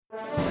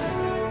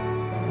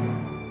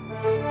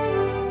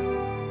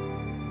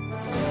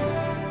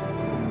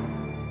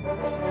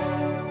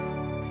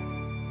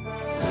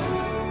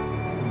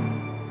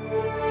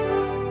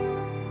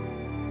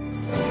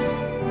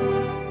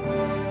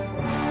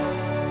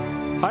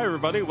Hi,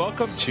 everybody.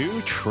 Welcome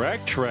to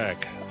Trek.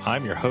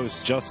 I'm your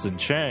host, Justin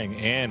Chang,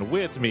 and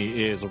with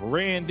me is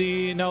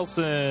Randy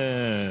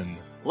Nelson.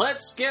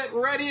 Let's get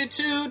ready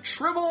to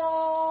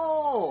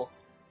tribble!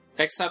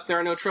 Except there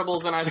are no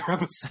tribbles in either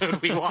episode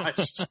we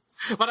watched.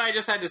 But I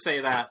just had to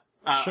say that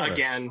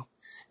again.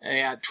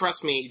 Yeah,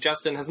 trust me,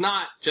 Justin has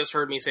not just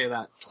heard me say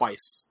that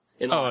twice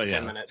in the last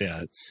 10 minutes.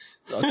 Yeah, it's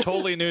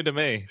totally new to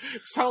me.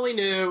 It's totally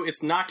new.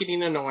 It's not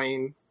getting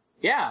annoying.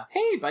 Yeah.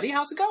 Hey, buddy,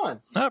 how's it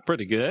going?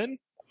 Pretty good.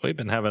 We've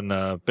been having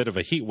a bit of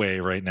a heat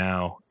wave right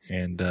now,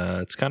 and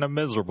it's kind of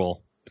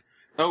miserable.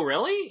 Oh,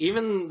 really?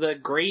 Even the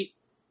great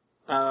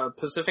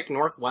Pacific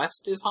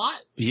Northwest is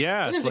hot?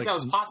 Yeah. I didn't think that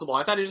was possible.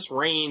 I thought it just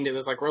rained. It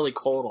was like really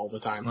cold all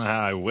the time.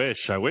 I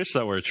wish that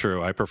were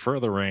true. I prefer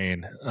the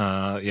rain.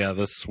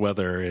 This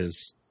weather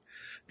is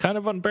kind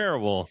of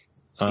unbearable.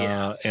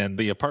 And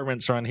the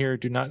apartments around here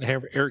do not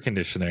have air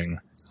conditioning.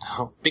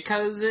 Oh,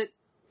 because it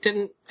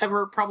didn't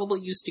ever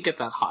probably used to get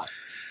that hot.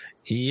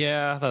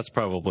 Yeah, that's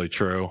probably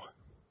true.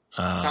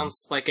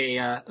 Sounds like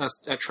a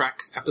Trek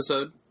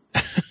episode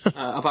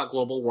about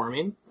global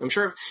warming. I'm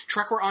sure if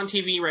Trek were on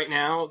TV right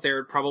now,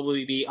 there'd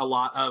probably be a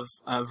lot of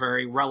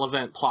very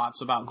relevant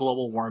plots about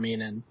global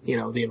warming and,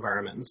 the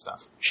environment and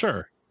stuff.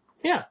 Sure.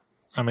 Yeah.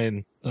 I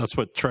mean, that's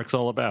what Trek's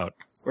all about.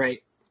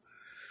 Right.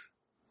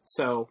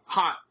 So,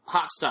 hot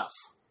stuff.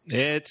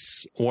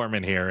 It's warm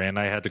in here, and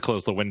I had to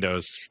close the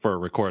windows for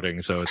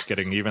recording, so it's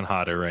getting even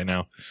hotter right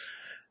now.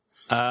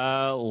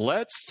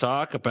 Let's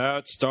talk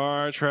about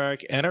Star Trek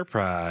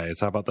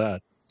Enterprise. How about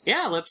that?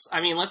 Yeah, let's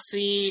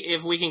see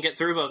if we can get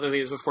through both of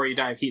these before you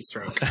die of heat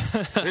stroke.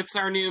 It's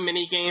our new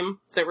mini game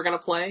that we're going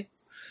to play.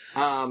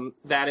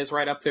 That is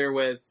right up there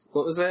with,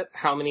 what was it?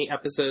 How many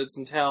episodes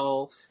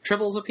until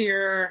Tribbles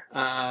appear?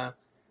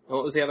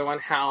 What was the other one?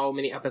 How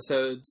many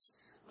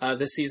episodes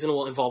this season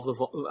will involve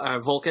the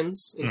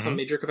Vulcans in some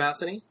major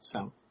capacity?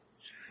 So,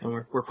 and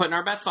we're putting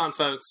our bets on,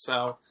 folks,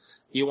 so...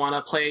 You want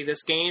to play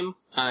this game?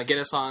 Get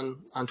us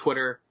on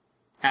Twitter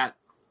at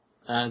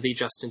the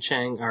Justin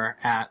Chang or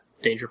at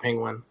Danger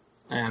Penguin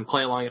and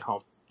play along at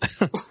home.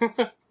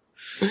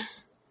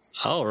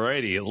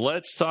 Alrighty,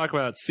 let's talk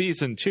about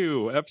Season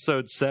 2,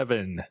 Episode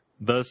 7,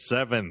 The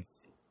Seventh.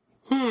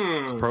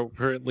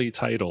 Appropriately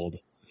titled.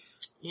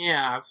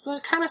 Yeah,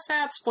 kind of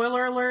sad.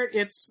 Spoiler alert,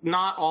 it's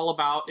not all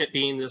about it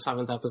being the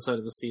 7th episode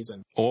of the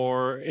season.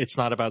 Or it's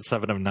not about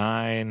 7 of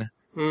 9.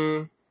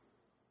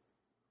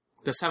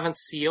 The Seventh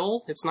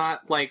Seal? It's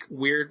not,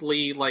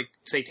 weirdly,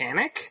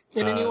 satanic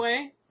in any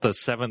way? The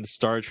 7th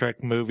Star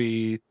Trek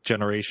movie,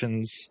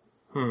 Generations.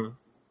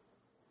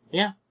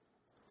 Yeah.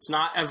 It's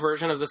not a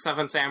version of the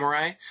Seventh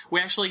Samurai. We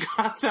actually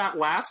got that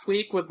last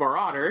week with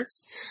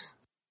Marauders.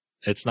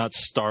 It's not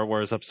Star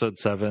Wars Episode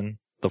 7,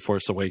 The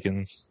Force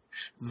Awakens.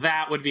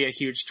 That would be a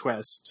huge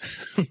twist.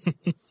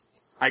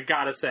 I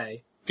gotta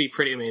say. Be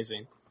pretty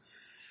amazing.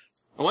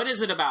 What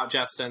is it about,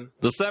 Justin?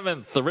 The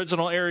 7th,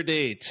 original air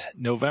date,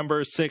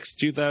 November 6,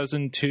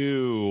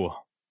 2002.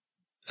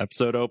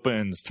 Episode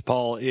opens.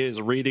 T'Pol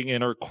is reading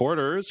in her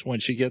quarters when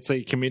she gets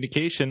a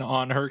communication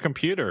on her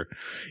computer.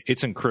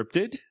 It's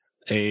encrypted.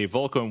 A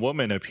Vulcan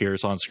woman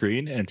appears on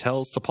screen and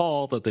tells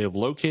T'Pol that they have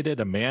located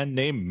a man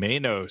named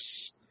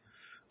Manos.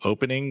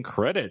 Opening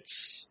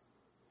credits.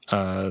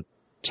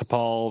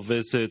 T'Pol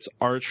visits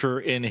Archer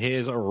in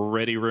his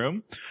ready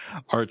room.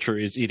 Archer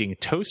is eating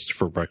toast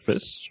for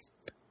breakfast.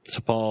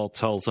 T'Pol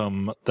tells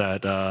him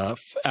that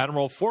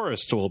Admiral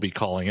Forrest will be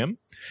calling him,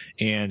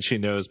 and she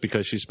knows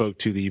because she spoke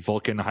to the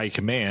Vulcan High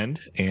Command,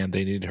 and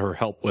they need her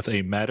help with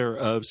a matter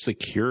of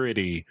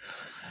security.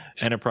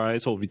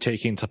 Enterprise will be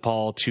taking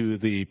T'Pol to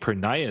the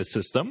Pranaya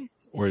system,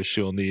 where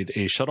she'll need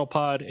a shuttle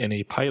pod and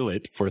a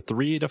pilot for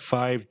 3 to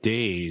 5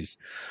 days.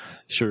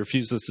 She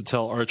refuses to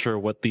tell Archer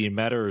what the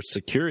matter of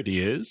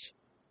security is.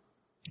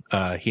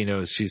 He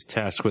knows she's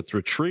tasked with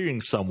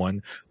retrieving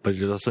someone, but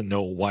he doesn't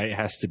know why it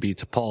has to be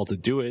T'Pol to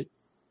do it.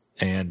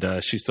 And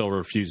she still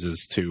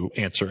refuses to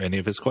answer any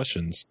of his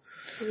questions.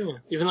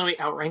 Even though he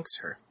outranks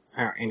her.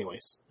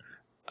 Anyways.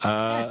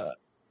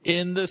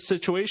 In the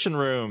Situation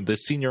Room, the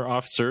senior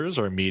officers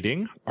are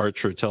meeting.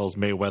 Archer tells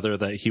Mayweather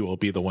that he will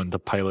be the one to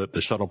pilot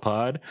the shuttle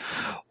pod.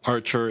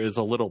 Archer is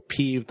a little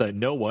peeved that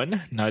no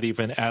one, not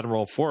even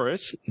Admiral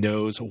Forrest,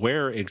 knows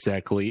where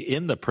exactly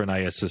in the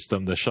Pranaya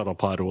system the shuttle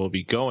pod will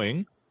be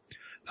going.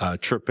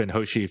 Trip and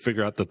Hoshi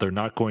figure out that they're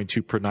not going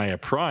to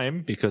Pranaya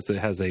Prime because it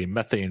has a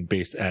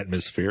methane-based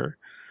atmosphere.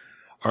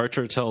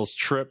 Archer tells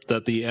Trip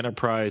that the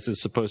Enterprise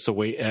is supposed to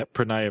wait at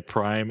Pranaya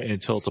Prime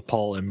until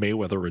T'Pol and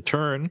Mayweather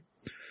return.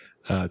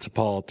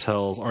 T'Pol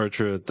tells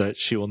Archer that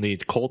she will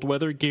need cold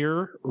weather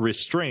gear,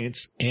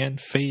 restraints, and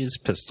phase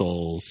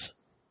pistols.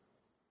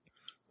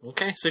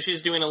 Okay, so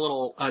she's doing a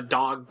little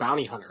dog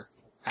bounty hunter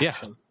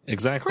action. Yeah,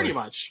 exactly. Pretty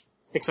much.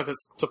 Except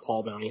it's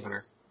T'Pol bounty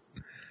hunter.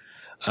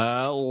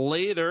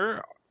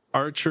 Later,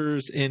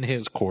 Archer's in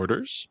his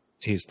quarters.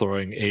 He's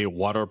throwing a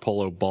water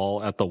polo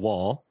ball at the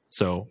wall.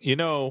 So,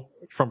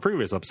 from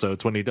previous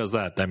episodes, when he does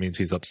that, that means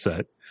he's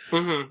upset.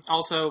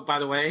 Also, by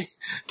the way,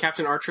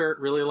 Captain Archer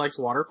really likes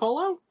water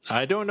polo?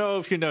 I don't know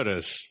if you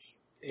noticed.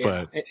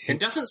 Yeah. But it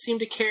doesn't seem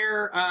to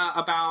care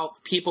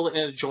about people in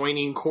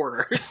adjoining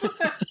quarters.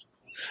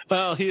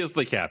 well, he is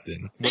the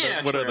captain.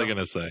 What are they going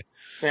to say?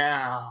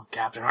 Yeah,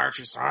 Captain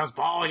Archer saw his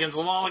ball against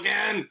the wall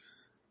again.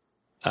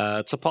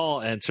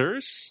 T'Pol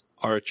enters.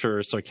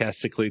 Archer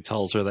sarcastically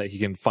tells her that he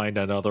can find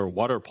another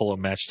water polo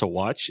match to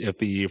watch if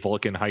the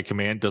Vulcan High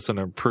Command doesn't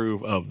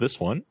approve of this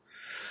one.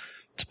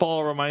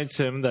 T'Pol reminds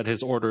him that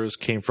his orders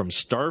came from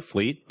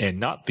Starfleet and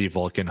not the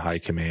Vulcan High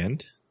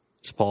Command.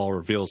 T'Pol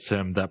reveals to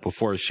him that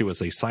before she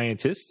was a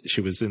scientist,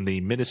 she was in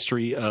the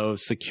Ministry of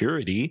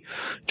Security,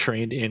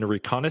 trained in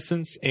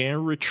reconnaissance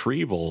and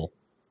retrieval.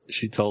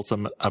 She tells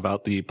him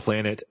about the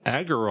planet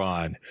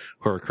Agaron,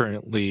 who are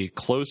currently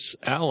close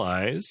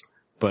allies,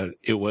 but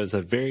it was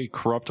a very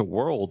corrupt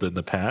world in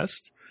the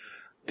past.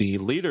 The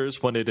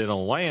leaders wanted an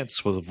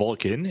alliance with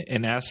Vulcan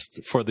and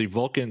asked for the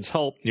Vulcans'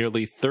 help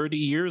nearly 30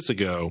 years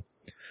ago.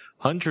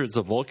 Hundreds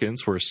of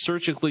Vulcans were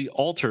surgically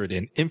altered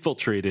and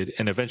infiltrated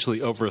and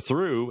eventually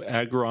overthrew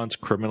Agaron's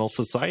criminal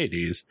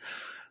societies.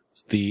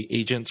 The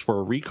agents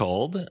were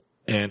recalled,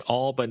 and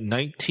all but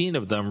 19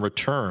 of them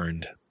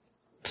returned.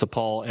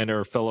 T'Pol and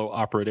her fellow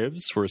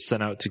operatives were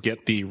sent out to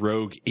get the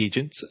rogue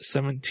agents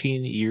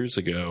 17 years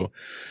ago.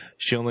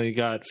 She only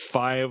got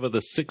 5 of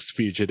the 6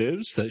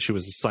 fugitives that she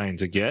was assigned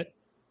to get.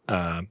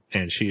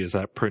 And she is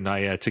at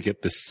Pernaya to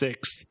get the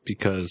 6th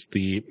because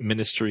the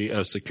Ministry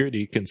of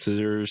Security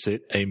considers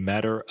it a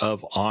matter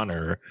of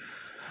honor.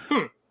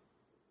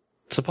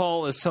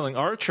 T'Pol is telling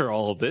Archer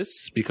all of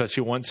this because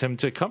she wants him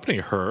to accompany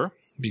her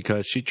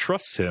because she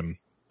trusts him.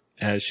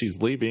 As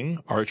she's leaving,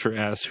 Archer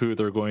asks who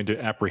they're going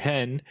to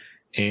apprehend,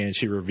 and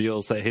she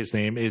reveals that his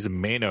name is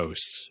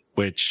Manos,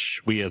 which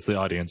we as the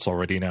audience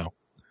already know.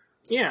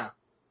 Yeah.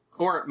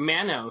 Or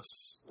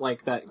Manos,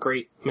 like that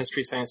great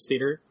Mystery Science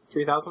Theater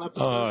 3000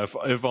 episode.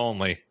 Oh, if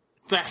only.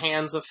 The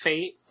Hands of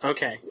Fate?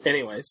 Okay,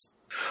 anyways.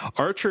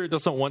 Archer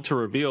doesn't want to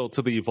reveal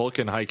to the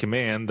Vulcan High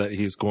Command that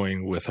he's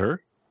going with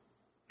her.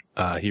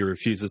 He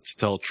refuses to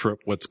tell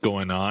Trip what's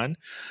going on.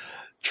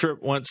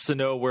 Trip wants to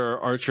know where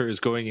Archer is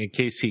going in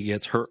case he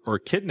gets hurt or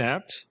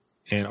kidnapped,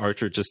 and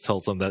Archer just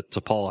tells him that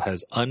T'Pol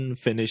has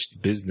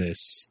unfinished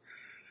business.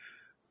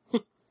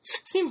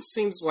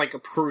 Seems like a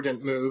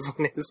prudent move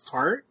on his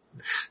part.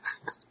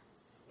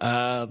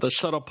 The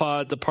shuttle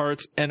pod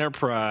departs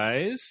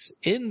Enterprise.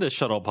 In the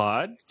shuttle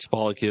pod,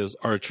 T'Pol gives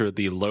Archer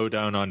the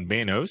lowdown on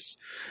Manos.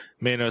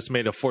 Manos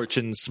made a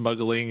fortune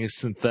smuggling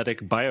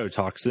synthetic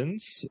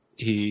biotoxins.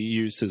 He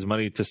used his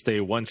money to stay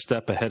one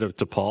step ahead of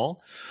T'Pol.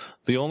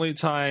 The only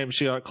time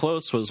she got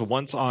close was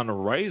once on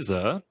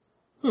Risa.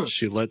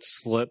 She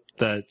lets slip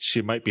that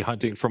she might be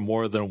hunting for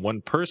more than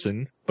one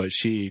person, but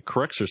she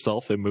corrects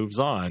herself and moves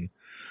on.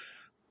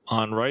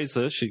 On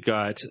Risa, she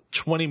got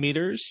 20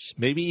 meters,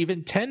 maybe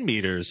even 10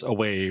 meters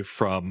away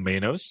from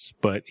Manos,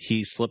 but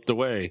he slipped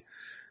away.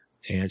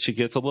 And she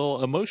gets a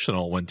little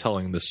emotional when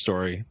telling this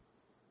story.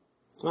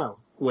 Oh,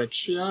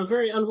 which,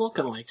 very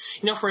unvulcan-like.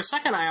 You know, for a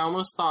second I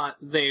almost thought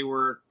they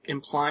were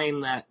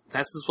implying that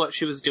this is what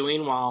she was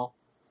doing while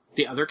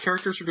the other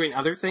characters were doing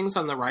other things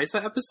on the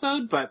Risa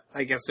episode, but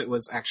I guess it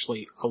was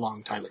actually a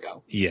long time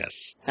ago.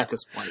 Yes. At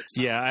this point.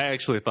 So. Yeah, I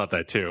actually thought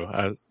that too.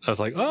 I was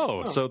like,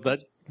 so that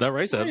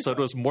Risa episode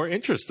was more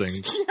interesting.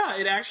 Yeah,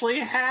 it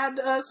actually had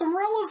some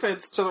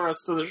relevance to the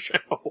rest of the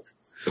show.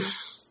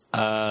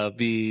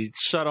 The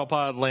shuttle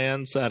pod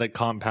lands at a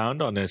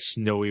compound on a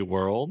snowy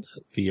world.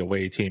 The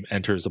away team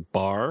enters a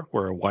bar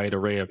where a wide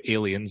array of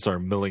aliens are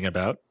milling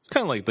about. It's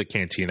kind of like the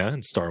cantina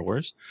in Star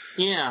Wars.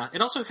 Yeah,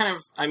 it also kind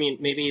of, I mean,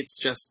 maybe it's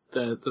just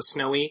the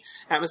snowy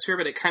atmosphere,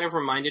 but it kind of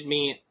reminded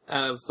me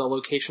of the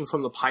location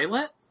from the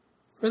pilot.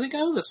 Where they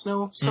go? The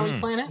snowy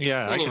planet?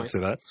 Yeah, anyways. I can see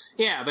that.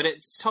 Yeah, but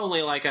it's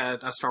totally like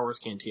a Star Wars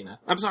cantina.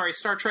 I'm sorry,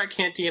 Star Trek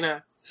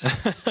cantina.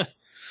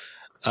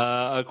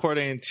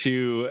 According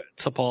to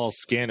T'Pol's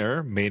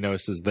scanner,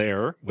 Manos is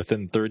there,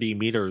 within 30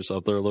 meters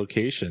of their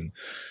location.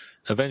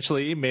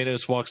 Eventually,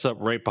 Manos walks up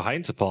right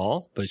behind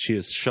T'Pol, but she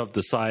is shoved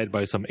aside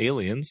by some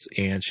aliens,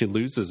 and she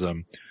loses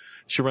him.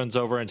 She runs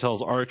over and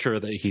tells Archer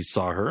that he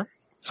saw her.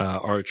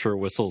 Archer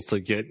whistles to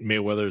get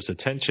Mayweather's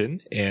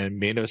attention, and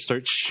Manos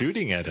starts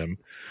shooting at him.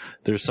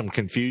 There's some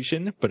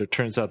confusion, but it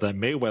turns out that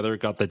Mayweather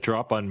got the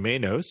drop on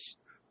Manos.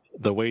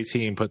 The away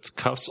team puts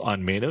cuffs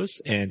on Manos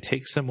and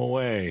takes him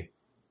away.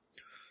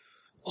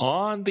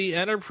 On the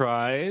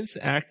Enterprise,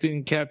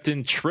 acting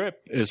Captain Trip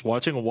is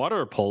watching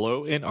water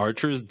polo in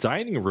Archer's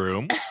dining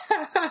room.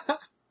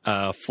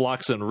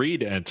 Phlox and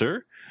Reed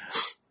enter.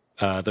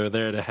 They're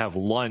there to have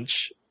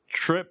lunch.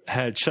 Trip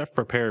had chef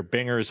prepare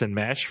bangers and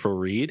mash for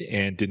Reed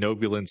and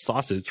denobulan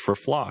sausage for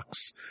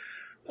Phlox.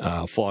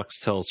 Phlox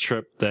tells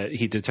Trip that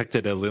he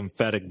detected a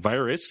lymphatic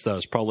virus that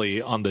was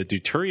probably on the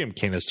deuterium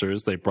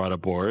canisters they brought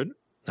aboard.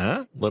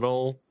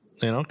 Little,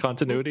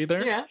 continuity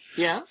there.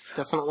 Yeah,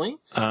 definitely.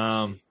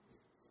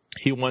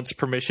 He wants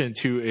permission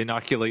to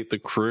inoculate the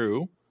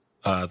crew,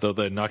 though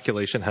the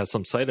inoculation has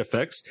some side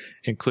effects,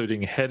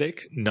 including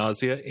headache,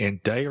 nausea,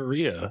 and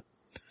diarrhea.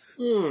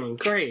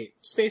 Great.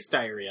 Space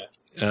diarrhea.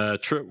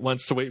 Trip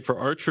wants to wait for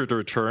Archer to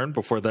return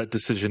before that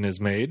decision is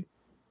made.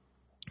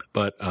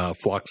 But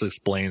Phlox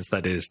explains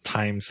that it is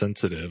time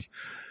sensitive.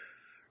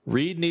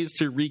 Reed needs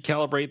to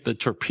recalibrate the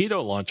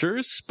torpedo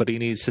launchers, but he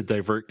needs to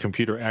divert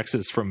computer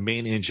access from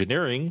main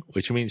engineering,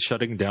 which means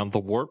shutting down the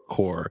warp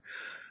core.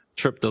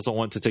 Trip doesn't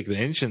want to take the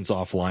engines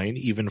offline,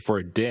 even for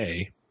a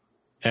day.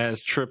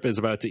 As Trip is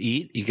about to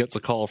eat, he gets a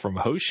call from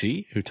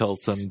Hoshi, who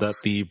tells him that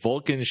the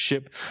Vulcan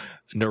ship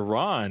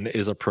Neron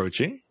is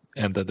approaching,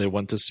 and that they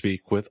want to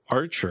speak with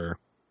Archer.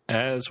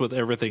 As with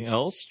everything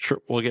else,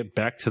 Trip will get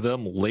back to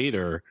them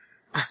later.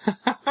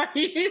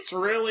 He's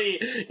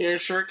really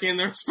shirking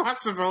the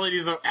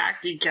responsibilities of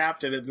acting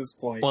captain at this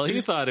point. Well,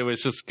 he thought it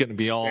was just going to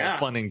be all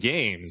fun and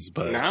games,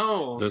 but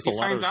no, there's he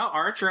finds out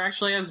Archer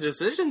actually has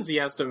decisions he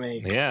has to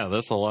make. Yeah,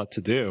 there's a lot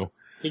to do.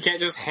 He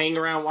can't just hang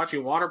around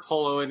watching water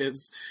polo in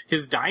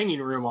his dining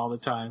room all the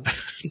time.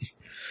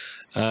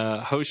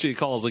 Hoshi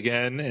calls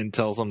again and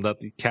tells him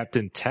that the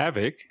Captain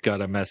Tavik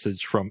got a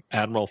message from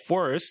Admiral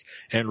Forrest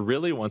and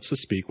really wants to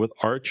speak with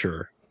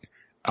Archer.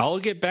 I'll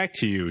get back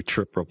to you,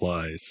 Trip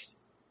replies.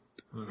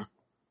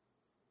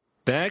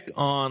 Back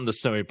on the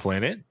snowy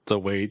planet, the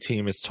Wei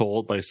team is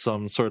told by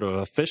some sort of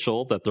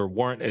official that their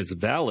warrant is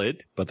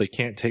valid, but they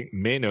can't take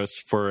Manos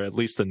for at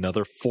least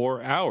another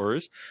 4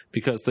 hours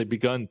because they've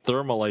begun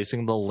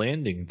thermalizing the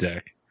landing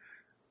deck.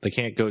 They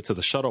can't go to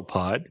the shuttle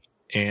pod,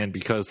 and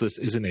because this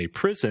isn't a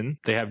prison,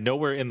 they have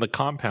nowhere in the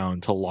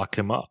compound to lock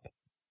him up.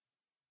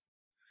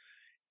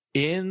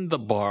 In the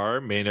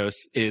bar,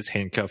 Manos is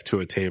handcuffed to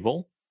a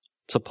table.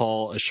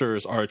 T'Pol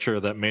assures Archer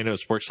that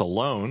Manos works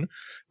alone,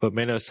 but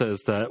Manos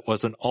says that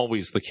wasn't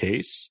always the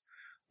case.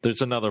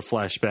 There's another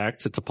flashback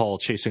to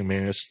T'Pol chasing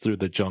Manos through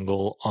the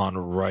jungle on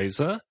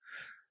Risa.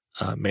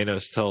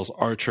 Manos tells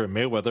Archer and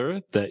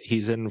Mayweather that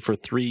he's in for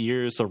 3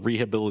 years of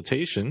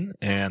rehabilitation,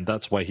 and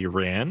that's why he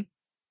ran.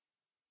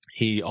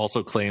 He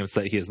also claims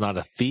that he is not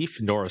a thief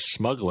nor a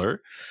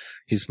smuggler.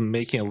 He's been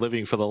making a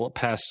living for the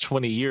past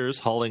 20 years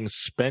hauling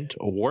spent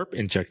warp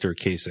injector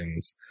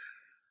casings.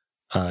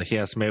 He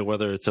asks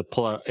Mayweather to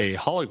pull out a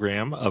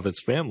hologram of his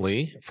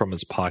family from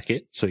his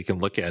pocket so he can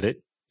look at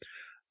it.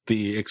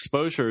 The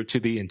exposure to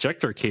the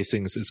injector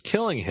casings is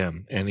killing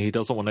him, and he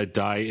doesn't want to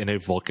die in a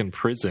Vulcan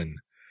prison.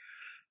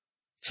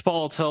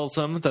 T'Pol tells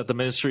him that the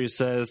Ministry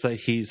says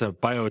that he's a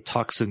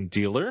biotoxin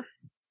dealer.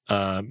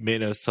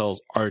 Manos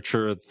tells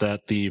Archer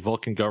that the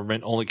Vulcan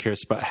government only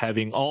cares about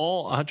having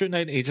all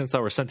 109 agents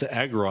that were sent to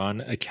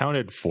Agron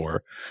accounted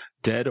for,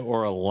 dead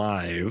or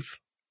alive.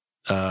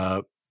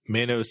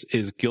 Manos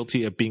is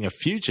guilty of being a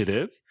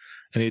fugitive,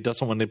 and he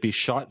doesn't want to be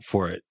shot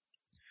for it.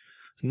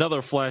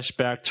 Another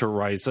flashback to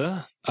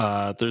Risa.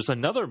 There's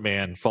another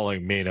man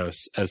following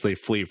Manos as they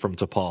flee from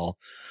T'Pol.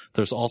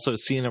 There's also a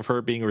scene of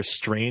her being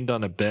restrained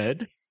on a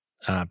bed.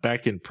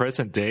 Back in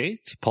present day,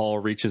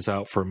 T'Pol reaches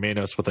out for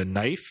Manos with a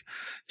knife.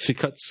 She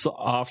cuts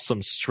off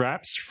some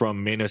straps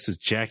from Manos'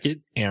 jacket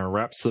and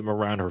wraps them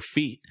around her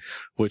feet,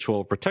 which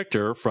will protect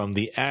her from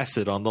the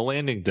acid on the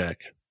landing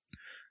deck.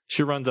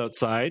 She runs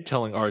outside,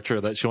 telling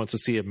Archer that she wants to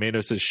see if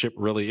Manos' ship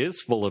really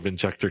is full of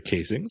injector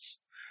casings.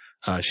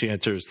 She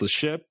enters the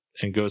ship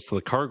and goes to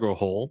the cargo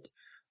hold.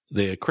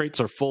 The crates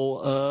are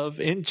full of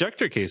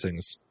injector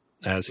casings,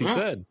 as he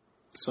said.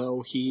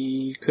 So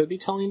he could be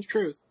telling the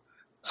truth.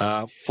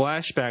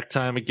 Flashback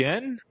time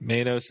again.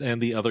 Manos and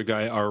the other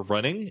guy are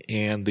running,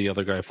 and the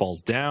other guy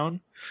falls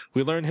down.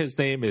 We learn his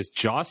name is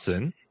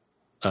Jawson.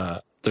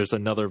 There's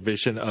another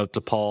vision of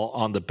T'Pol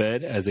on the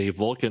bed as a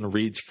Vulcan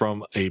reads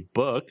from a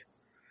book.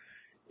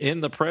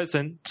 In the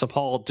present,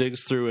 T'Pol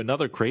digs through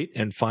another crate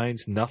and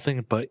finds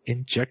nothing but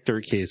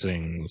injector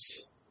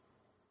casings.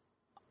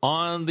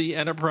 On the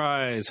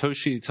Enterprise,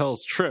 Hoshi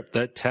tells Trip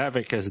that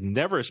Tavik has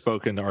never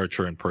spoken to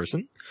Archer in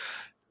person.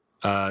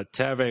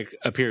 Tavik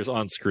appears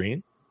on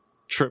screen.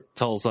 Trip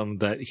tells him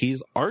that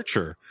he's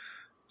Archer.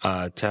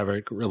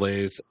 Tavik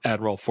relays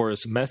Admiral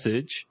Forrest's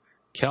message.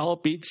 Cal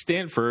beat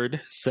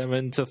Stanford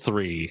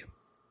 7-3.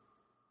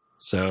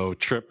 So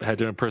Trip had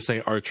to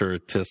impersonate Archer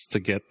just to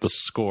get the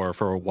score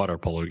for a water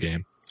polo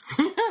game.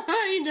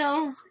 I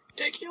know,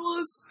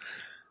 ridiculous.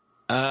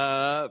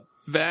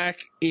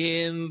 Back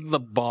in the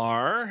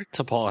bar,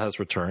 T'Pol has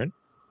returned.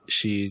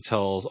 She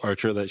tells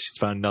Archer that she's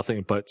found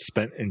nothing but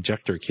spent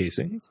injector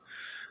casings.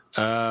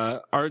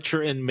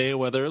 Archer and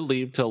Mayweather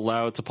leave to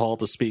allow T'Pol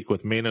to speak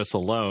with Manos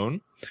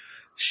alone.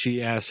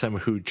 She asks him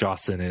who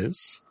Jawson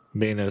is.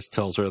 Manos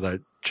tells her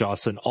that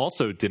Jawson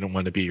also didn't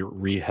want to be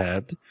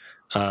rehabbed.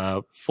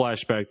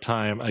 Flashback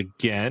time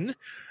again.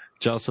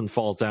 Jawson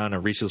falls down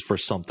and reaches for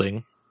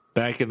something.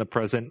 Back in the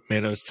present,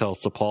 Manos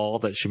tells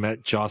T'Pol that she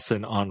met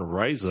Jawson on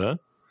Risa.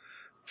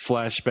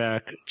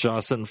 Flashback,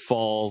 Jawson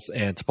falls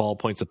and T'Pol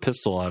points a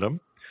pistol at him.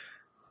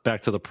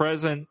 Back to the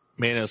present,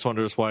 Manos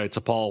wonders why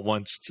T'Pol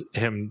wants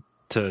him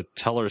to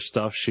tell her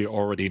stuff she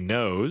already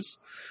knows.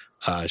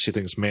 She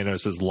thinks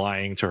Manos is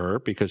lying to her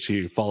because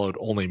she followed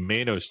only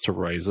Manos to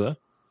Risa.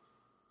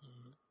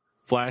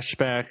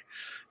 Flashback,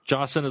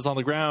 Jawson is on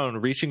the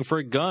ground reaching for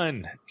a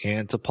gun,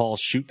 and T'Pol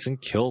shoots and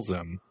kills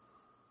him.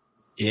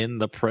 In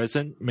the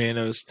present,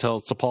 Manos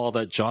tells T'Pol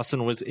that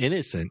Jawson was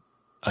innocent.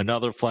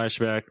 Another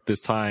flashback,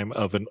 this time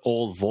of an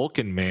old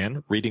Vulcan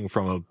man reading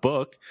from a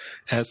book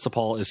as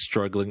T'Pol is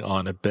struggling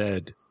on a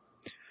bed.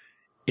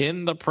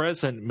 In the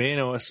present,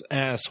 Manos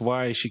asks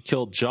why she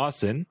killed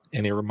Jacen,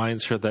 and he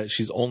reminds her that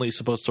she's only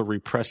supposed to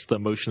repress the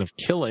emotion of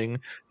killing,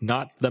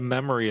 not the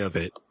memory of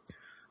it.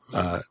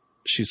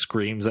 She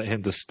screams at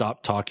him to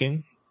stop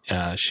talking.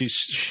 She's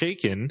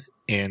shaken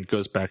and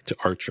goes back to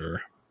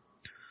Archer.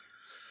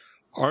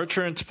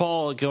 Archer and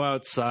T'Pol go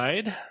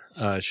outside.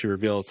 She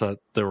reveals that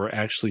there were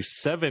actually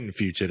 7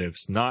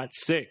 fugitives, not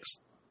 6.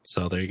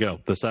 So there you go,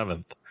 the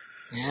 7th.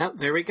 Yeah,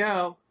 there we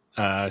go.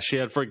 She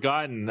had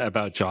forgotten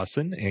about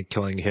Jacen and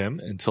killing him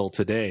until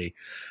today.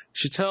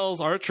 She tells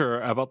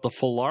Archer about the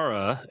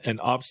Folara, an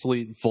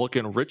obsolete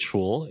Vulcan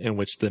ritual in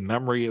which the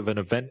memory of an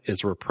event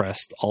is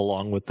repressed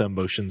along with the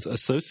emotions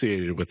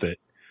associated with it.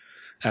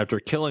 After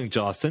killing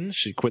Jacen,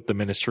 she quit the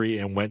ministry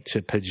and went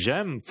to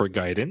P'Jem for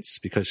guidance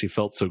because she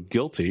felt so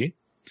guilty.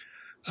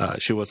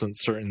 She wasn't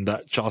certain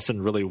that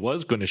Jacen really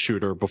was going to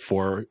shoot her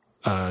before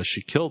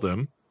she killed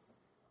him.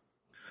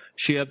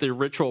 She had the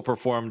ritual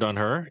performed on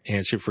her,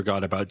 and she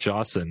forgot about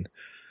Jacen.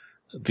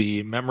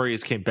 The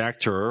memories came back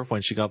to her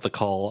when she got the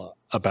call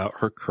about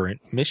her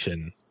current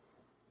mission.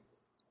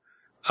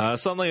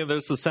 Suddenly,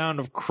 there's the sound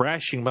of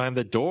crashing behind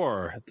the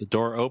door. The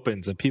door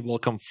opens, and people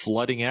come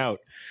flooding out.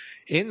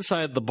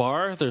 Inside the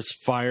bar, there's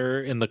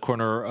fire in the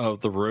corner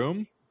of the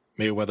room.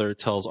 Mayweather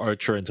tells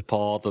Archer and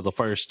T'Pol that the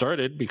fire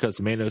started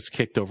because Manos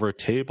kicked over a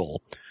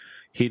table.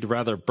 He'd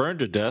rather burn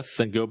to death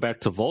than go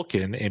back to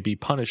Vulcan and be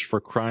punished for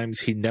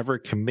crimes he never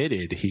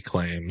committed, he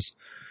claims.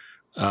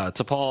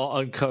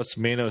 T'Pol uncuffs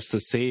Manos to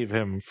save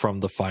him from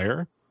the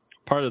fire.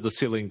 Part of the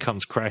ceiling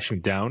comes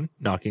crashing down,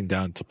 knocking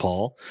down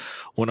T'Pol.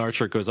 When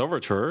Archer goes over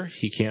to her,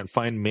 he can't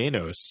find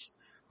Manos.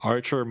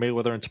 Archer,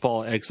 Mayweather, and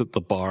T'Pol exit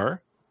the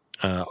bar.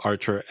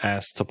 Archer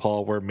asks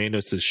T'Pol where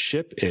Manos'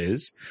 ship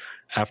is.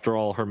 After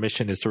all, her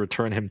mission is to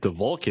return him to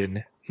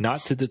Vulcan, not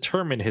to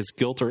determine his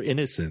guilt or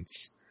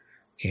innocence.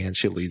 And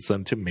she leads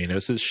them to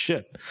Manos'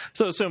 ship.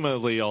 So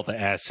assumably all the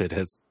acid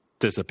has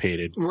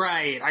dissipated.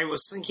 Right. I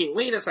was thinking,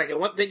 wait a second,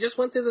 what? They just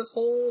went through this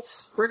whole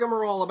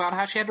rigmarole about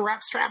how she had to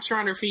wrap straps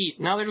around her feet.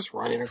 Now they're just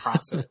running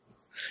across it.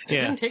 It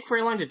didn't take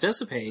very long to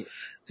dissipate.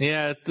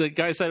 Yeah, the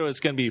guy said it was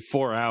going to be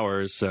 4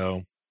 hours,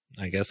 so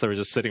I guess they were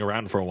just sitting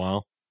around for a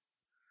while.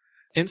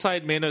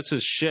 Inside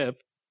Manos'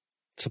 ship,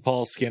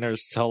 T'Pol's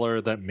scanners tell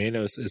her that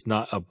Manos is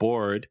not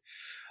aboard.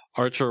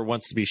 Archer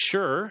wants to be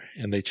sure,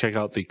 and they check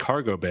out the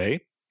cargo bay.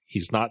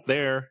 He's not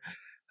there.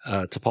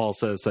 T'Pol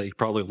says that he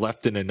probably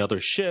left in another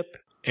ship,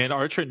 and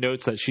Archer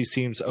notes that she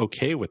seems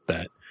okay with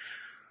that.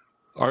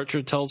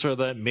 Archer tells her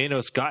that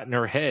Manos got in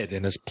her head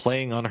and is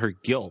playing on her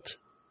guilt.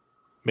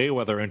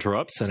 Mayweather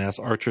interrupts and asks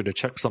Archer to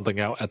check something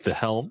out at the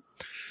helm.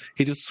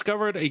 He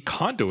discovered a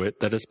conduit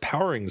that is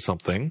powering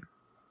something.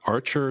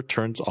 Archer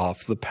turns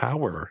off the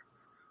power.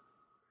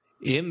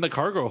 In the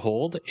cargo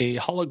hold, a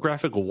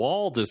holographic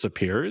wall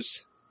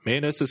disappears.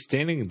 Manos is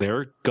standing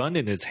there, gun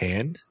in his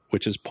hand,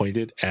 which is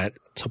pointed at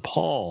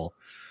T'Pol.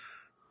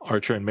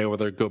 Archer and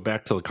Mayweather go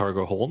back to the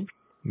cargo hold.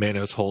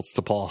 Manos holds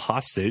T'Pol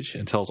hostage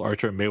and tells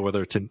Archer and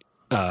Mayweather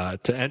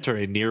to enter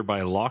a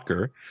nearby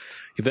locker.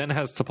 He then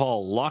has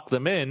T'Pol lock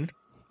them in.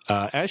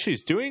 As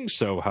she's doing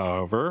so,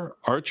 however,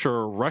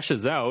 Archer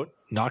rushes out,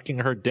 knocking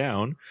her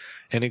down,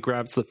 and he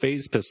grabs the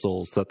phase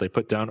pistols that they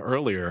put down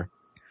earlier.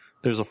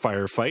 There's a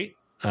firefight.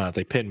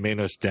 They pin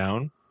Manos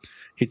down.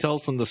 He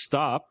tells them to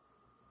stop.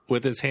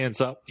 With his hands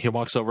up, he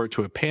walks over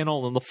to a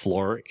panel on the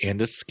floor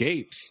and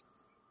escapes.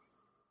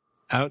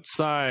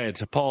 Outside,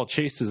 T'Pol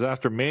chases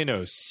after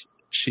Manos.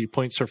 She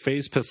points her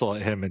phase pistol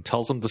at him and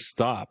tells him to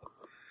stop.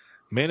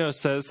 Manos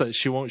says that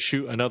she won't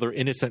shoot another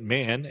innocent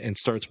man and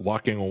starts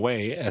walking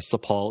away as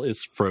T'Pol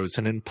is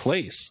frozen in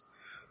place.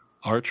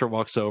 Archer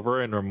walks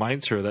over and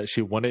reminds her that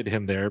she wanted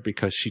him there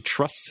because she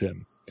trusts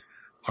him.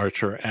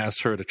 Archer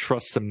asks her to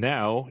trust him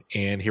now,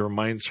 and he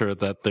reminds her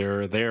that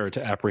they're there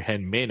to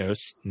apprehend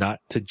Manos, not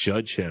to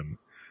judge him.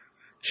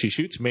 She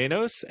shoots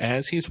Manos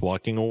as he's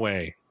walking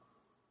away.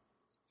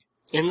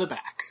 In the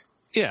back.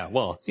 Yeah,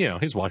 well,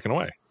 he's walking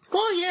away.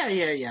 Well,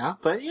 yeah.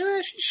 But,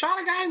 she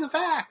shot a guy in the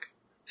back.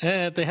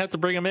 They had to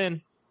bring him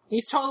in.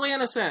 He's totally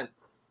innocent.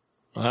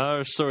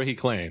 So he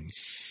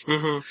claims.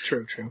 Mm-hmm.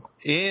 True.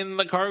 In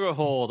the cargo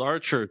hold,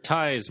 Archer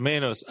ties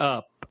Manos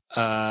up.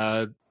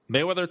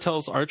 Mayweather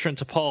tells Archer and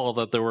T'Pol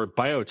that there were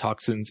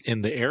biotoxins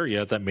in the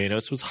area that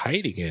Manos was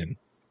hiding in.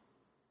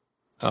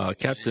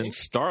 Captain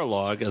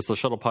Starlog, as the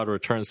shuttle pod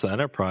returns to the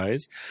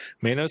Enterprise,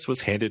 Manos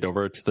was handed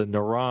over to the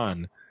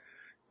Naran.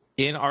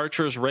 In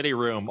Archer's ready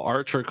room,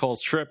 Archer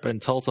calls Trip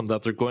and tells him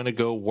that they're going to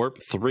go Warp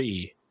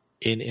 3.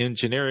 In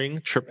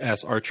engineering, Trip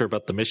asks Archer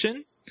about the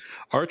mission.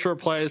 Archer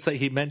replies that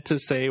he meant to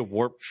say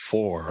Warp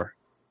 4.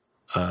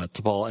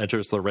 T'Pol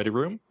enters the ready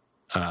room.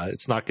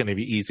 It's not going to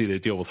be easy to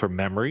deal with her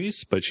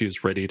memories, but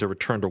she's ready to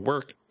return to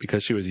work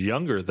because she was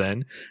younger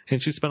then,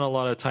 and she spent a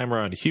lot of time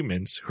around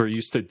humans who are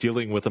used to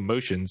dealing with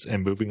emotions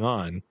and moving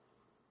on.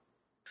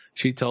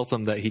 She tells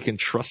him that he can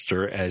trust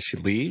her as she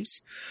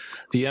leaves.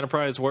 The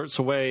Enterprise warps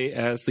away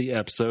as the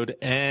episode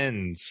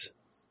ends.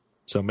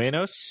 So,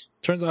 Manos,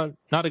 turns out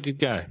not a good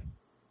guy.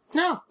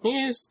 No,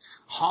 he's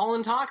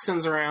hauling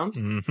toxins around.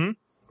 Mm-hmm.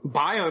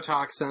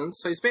 Biotoxins.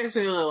 So he's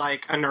basically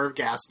like a nerve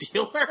gas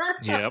dealer.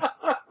 Yep.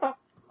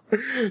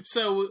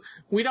 So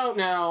we don't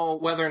know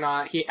whether or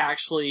not he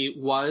actually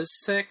was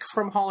sick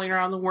from hauling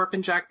around the warp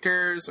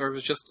injectors, or it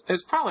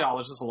was probably all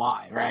just a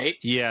lie, right?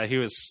 Yeah, he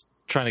was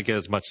trying to get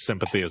as much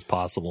sympathy as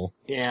possible.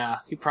 Yeah,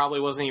 he probably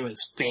wasn't even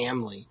his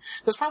family.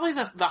 There's probably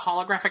the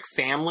holographic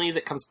family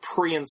that comes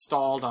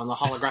pre-installed on the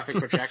holographic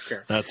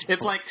projector.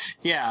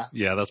 Yeah,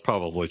 that's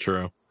probably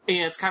true.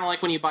 Yeah, it's kind of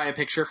like when you buy a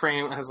picture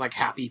frame that has like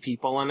happy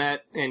people in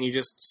it, and you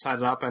just set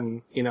it up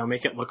and,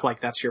 make it look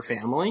like that's your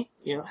family.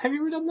 Have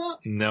you ever done that?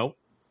 Nope.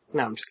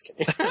 No, I'm just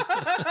kidding.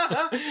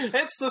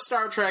 It's the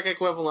Star Trek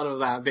equivalent of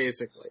that,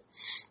 basically.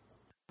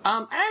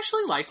 I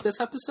actually liked this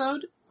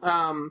episode.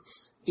 I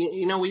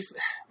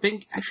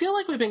feel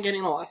like we've been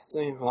getting a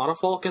lot of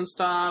Vulcan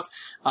stuff,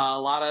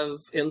 a lot of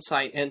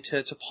insight into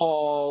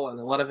T'Pol, and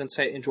a lot of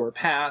insight into her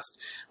past.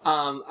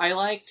 I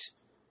liked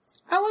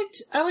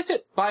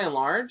it by and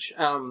large.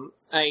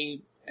 I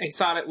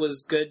thought it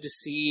was good to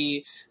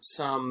see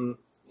some,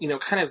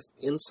 kind of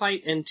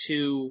insight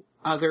into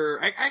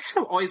other. I kind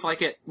of always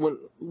like it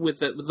with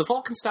the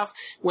Vulcan stuff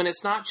when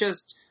it's not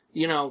just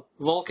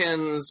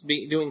Vulcans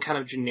doing kind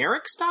of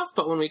generic stuff,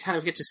 but when we kind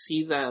of get to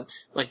see the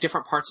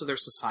different parts of their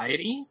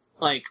society,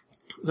 like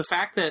the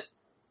fact that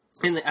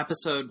in the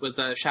episode with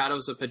the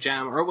Shadows of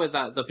Pajem, or with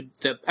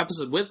the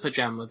episode with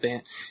Pajem with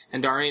the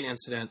Andarian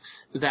incident,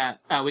 that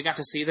we got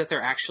to see that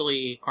there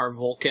actually are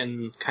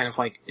Vulcan kind of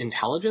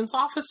intelligence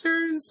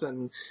officers,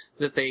 and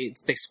that they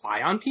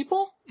spy on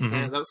people.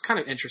 Mm-hmm. That was kind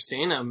of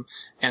interesting, and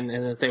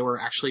that they were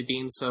actually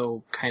being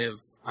so kind of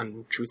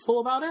untruthful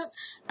about it.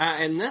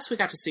 And this, we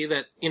got to see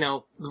that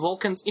the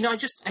Vulcans.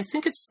 I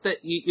think it's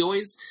that you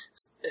always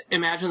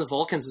imagine the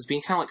Vulcans as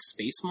being kind of like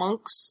space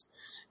monks.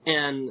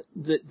 And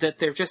that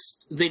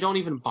they don't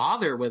even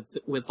bother with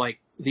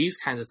these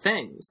kinds of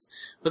things.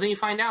 But then you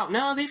find out,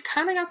 no, they've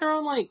kind of got their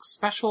own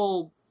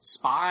special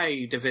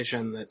spy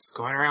division that's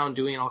going around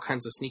doing all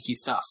kinds of sneaky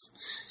stuff.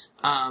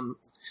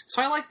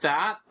 So I liked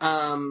that.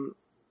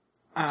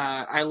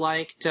 I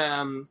liked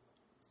the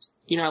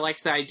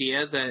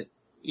idea that,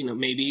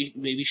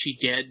 maybe she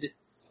did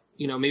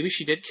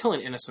kill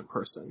an innocent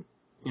person.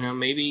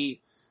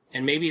 Maybe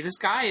this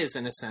guy is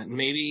innocent, and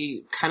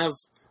maybe kind of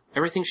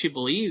everything she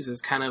believes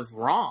is kind of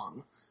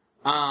wrong.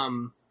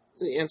 And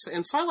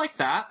so I like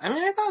that. I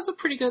mean, I thought it was a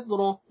pretty good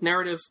little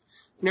narrative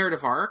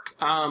arc.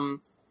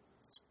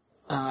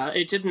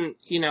 It didn't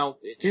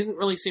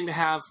really seem to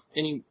have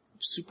any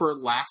super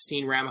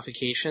lasting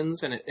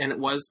ramifications, and it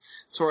was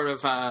sort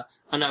of,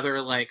 another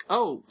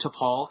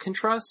T'Pol can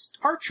trust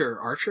Archer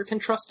can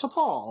trust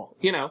T'Pol,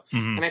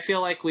 Mm-hmm. And I feel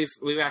like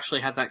we've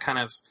actually had that kind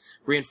of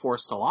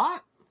reinforced a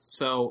lot.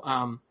 So,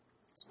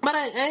 but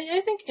I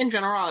think in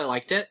general I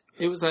liked it.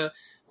 It was a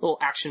little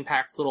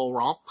action-packed little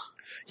romp.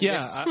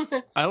 Yeah,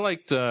 I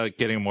liked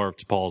getting more of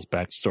T'Pol's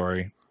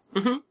backstory.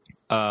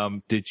 Mm-hmm.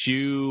 Did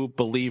you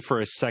believe for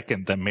a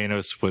second that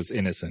Manos was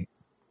innocent?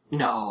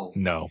 No.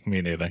 No,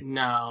 me neither.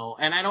 No.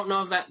 And I don't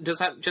know if does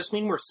that just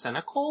mean we're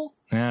cynical?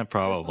 Yeah,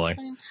 probably.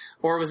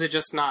 Or was it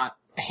just not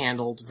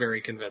handled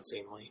very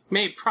convincingly?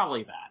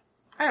 Probably that.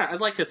 I don't know,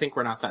 I'd like to think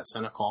we're not that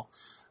cynical.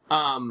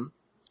 What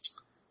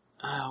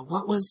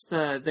was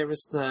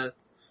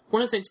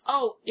one of the things,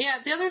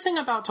 the other thing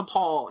about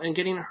T'Pol and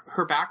getting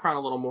her background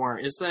a little more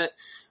is that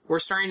we're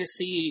starting to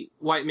see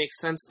why it makes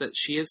sense that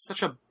she is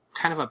such a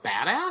kind of a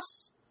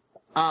badass.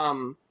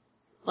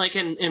 Like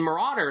in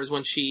Marauders,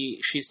 when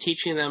she's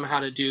teaching them how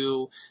to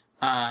do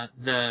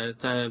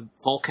the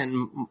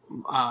Vulcan,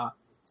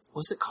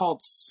 what's it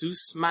called,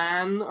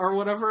 Sussman or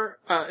whatever?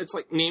 It's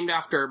named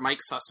after Mike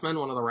Sussman,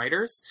 one of the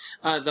writers.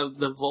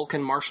 The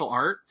Vulcan martial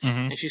art, mm-hmm.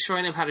 and she's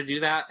showing him how to do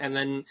that, and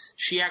then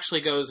she actually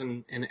goes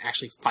and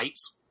actually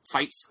fights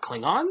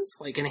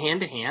Klingons, in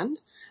hand-to-hand.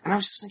 And I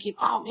was just thinking,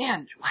 oh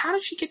man, how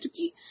did she get to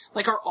be,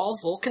 are all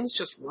Vulcans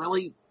just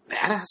really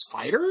badass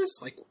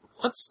fighters?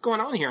 What's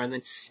going on here? And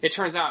then it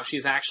turns out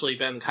she's actually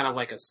been kind of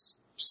like a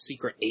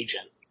secret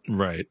agent.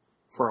 Right.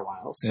 For a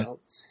while, so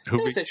yeah.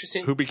 It's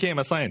interesting. Who became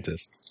a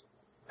scientist.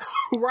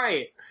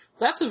 Right.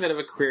 That's a bit of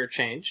a career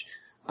change.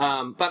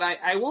 But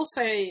I will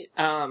say,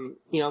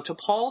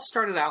 T'Pol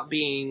started out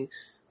being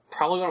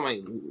probably one of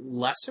my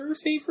lesser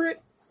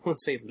favorite, I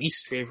wouldn't say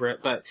least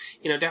favorite, but,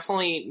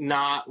 definitely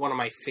not one of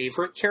my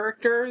favorite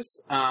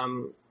characters.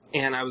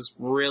 And I was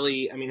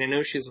really, I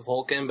know she's a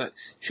Vulcan, but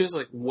she was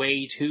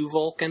way too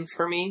Vulcan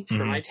for me,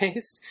 for my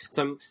taste.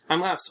 So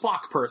I'm a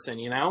Spock person,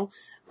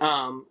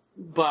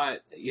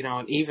 but,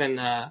 and even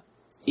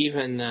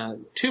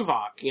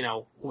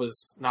Tuvok,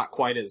 was not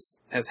quite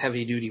as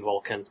heavy duty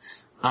Vulcan.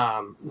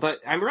 But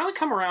I'm really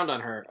come around on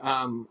her.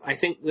 I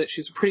think that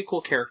she's a pretty cool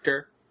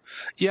character.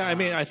 Yeah,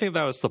 I think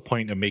that was the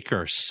point of making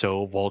her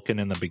so Vulcan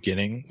in the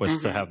beginning, was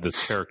mm-hmm. to have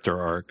this character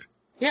arc.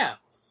 Yeah.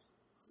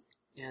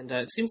 And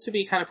it seems to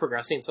be kind of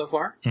progressing so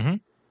far.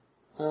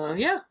 Mm-hmm.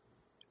 Yeah.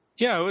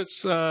 Yeah,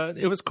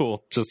 it was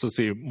cool just to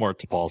see more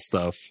T'Pol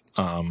stuff.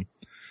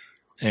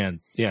 And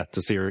yeah,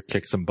 to see her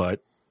kick some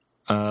butt.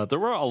 There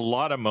were a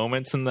lot of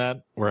moments in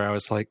that where I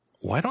was like,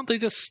 why don't they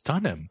just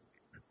stun him?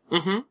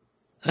 Mm-hmm.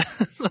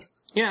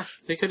 Yeah,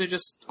 they could have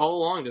just all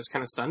along just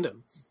kind of stunned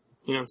him,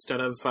 instead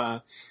of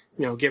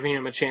giving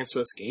him a chance to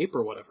escape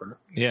or whatever.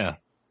 Yeah.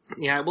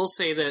 Yeah, I will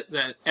say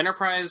that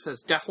Enterprise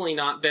has definitely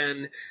not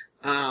been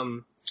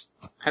the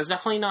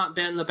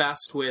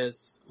best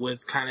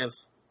with kind of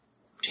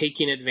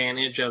taking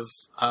advantage of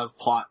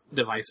plot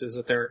devices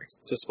at their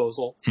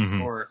disposal,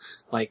 or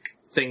like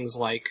things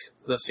like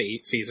the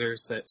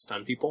phasers that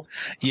stun people.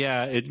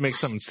 Yeah, it makes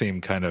them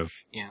seem kind of,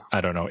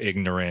 I don't know,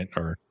 ignorant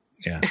or,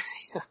 yeah.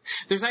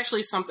 There's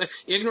actually something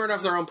ignorant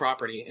of their own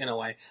property in a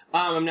way.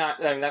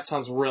 That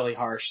sounds really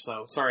harsh.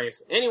 So sorry if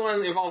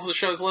anyone involved with the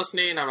show is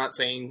listening. I'm not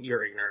saying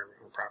you're ignorant of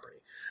your own property.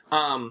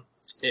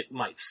 It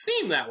might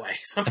seem that way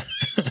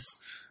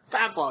sometimes.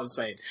 That's all I'm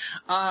saying.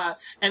 And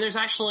there's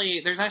actually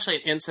an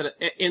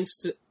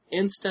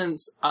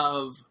instance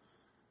of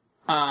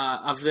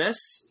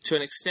this to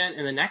an extent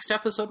in the next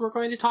episode we're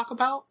going to talk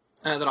about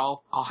that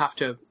I'll have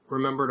to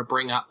remember to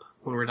bring up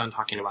when we're done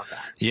talking about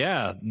that.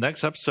 Yeah,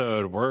 next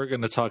episode we're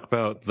going to talk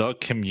about the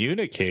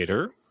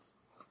Communicator,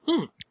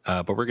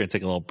 but we're going to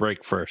take a little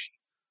break first.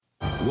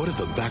 What if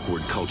a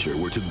backward culture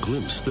were to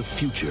glimpse the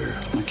future?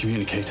 My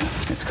communicator,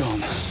 it's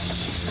gone.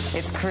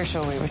 It's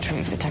crucial we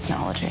retrieve the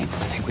technology. I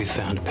think we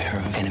found a pair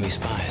of enemy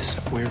spies.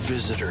 We're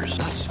visitors,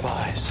 not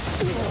spies.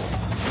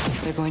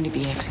 They're going to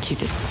be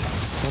executed.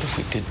 What if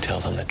we did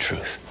tell them the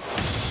truth?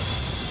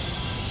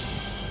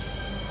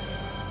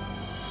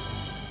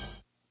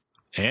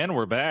 And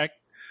we're back.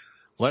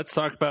 Let's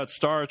talk about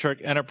Star Trek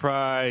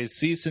Enterprise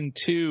Season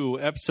 2,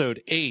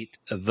 Episode 8,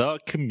 The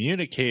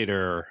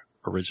Communicator.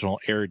 Original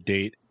air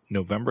date,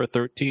 November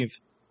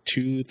 13th,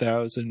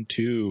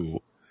 2002.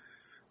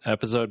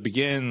 Episode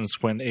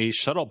begins when a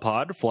shuttle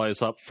pod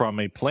flies up from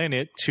a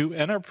planet to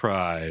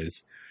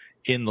Enterprise.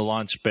 In the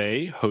launch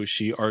bay,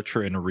 Hoshi,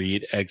 Archer, and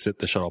Reed exit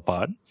the shuttle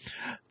pod.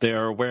 They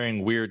are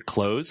wearing weird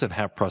clothes and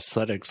have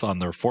prosthetics on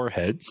their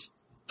foreheads.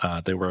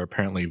 They were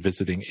apparently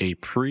visiting a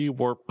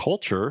pre-warp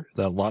culture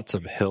that had lots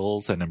of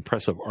hills and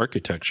impressive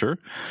architecture.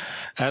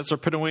 As they're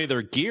putting away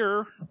their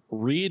gear,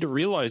 Reed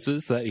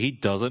realizes that he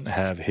doesn't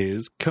have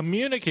his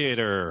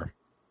communicator.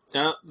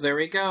 Oh, there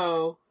we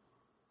go.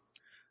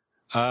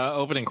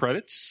 Opening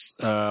credits.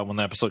 When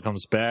the episode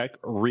comes back,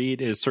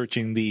 Reed is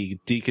searching the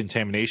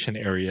decontamination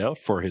area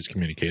for his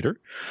communicator.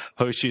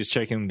 Hoshi is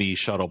checking the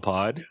shuttle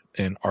pod,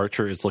 and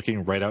Archer is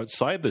looking right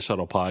outside the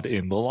shuttle pod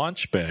in the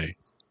launch bay.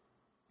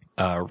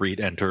 Reed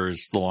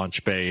enters the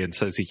launch bay and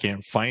says he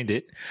can't find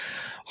it.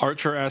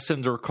 Archer asks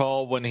him to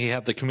recall when he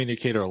had the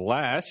communicator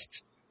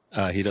last.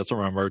 He doesn't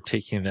remember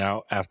taking it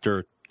out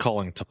after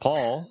calling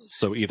T'Pol,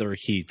 so either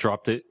he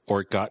dropped it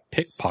or got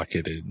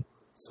pickpocketed.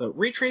 So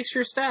retrace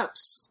your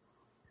steps.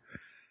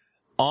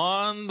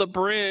 On the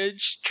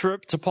bridge,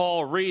 Trip,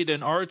 T'Pol, Reed,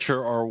 and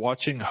Archer are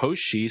watching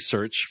Hoshi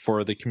search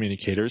for the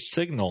communicator's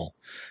signal.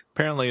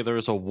 Apparently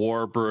there's a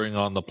war brewing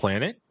on the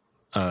planet.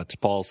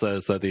 T'Pol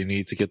says that they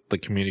need to get the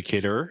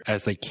communicator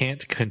as they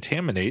can't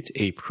contaminate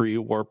a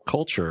pre-warp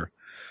culture.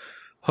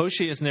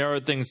 Hoshi has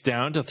narrowed things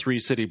down to 3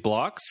 city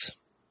blocks.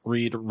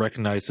 Reed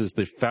recognizes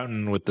the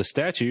fountain with the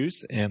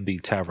statues and the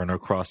tavern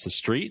across the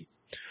street.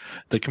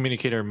 The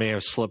communicator may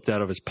have slipped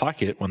out of his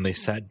pocket when they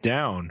sat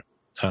down.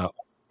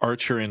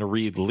 Archer and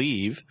Reed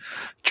leave.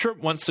 Trip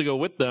wants to go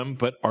with them,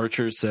 but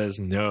Archer says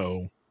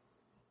no.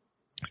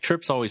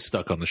 Trip's always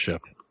stuck on the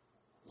ship.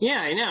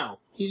 Yeah, I know.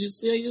 He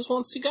just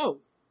wants to go.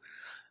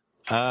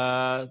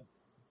 The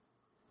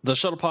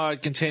shuttle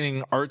pod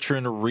containing Archer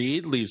and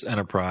Reed leaves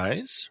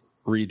Enterprise.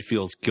 Reed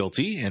feels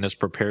guilty and is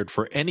prepared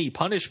for any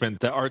punishment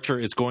that Archer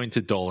is going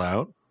to dole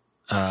out.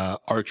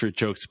 Archer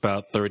jokes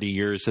about 30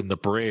 years in the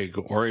brig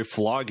or a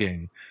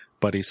flogging,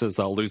 but he says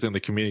that losing the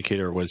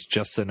communicator was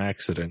just an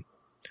accident.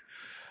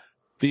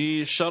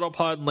 The shuttle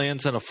pod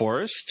lands in a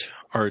forest.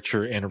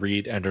 Archer and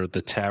Reed enter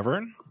the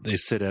tavern. They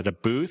sit at a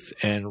booth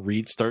and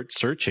Reed starts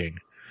searching.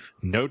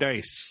 No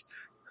dice.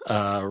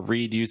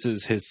 Reed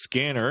uses his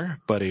scanner,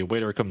 but a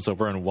waiter comes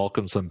over and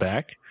welcomes him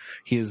back.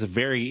 He is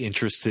very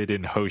interested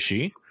in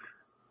Hoshi.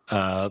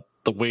 The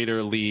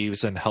waiter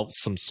leaves and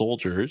helps some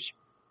soldiers.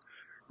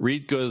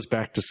 Reed goes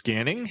back to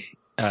scanning.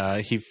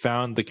 He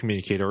found the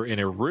communicator in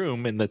a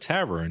room in the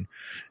tavern.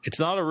 It's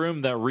not a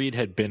room that Reed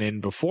had been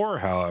in before,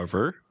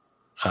 however.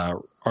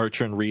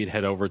 Archer and Reed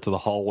head over to the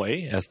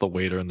hallway as the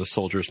waiter and the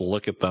soldiers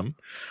look at them.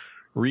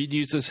 Reed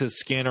uses his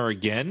scanner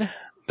again.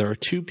 There are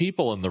 2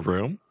 people in the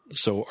room,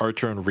 so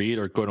Archer and Reed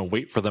are going to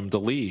wait for them to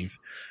leave.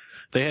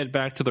 They head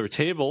back to their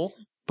table,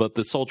 but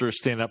the soldiers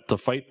stand up to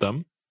fight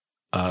them.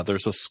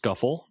 There's a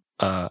scuffle,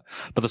 but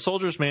the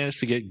soldiers manage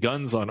to get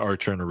guns on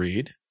Archer and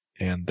Reed,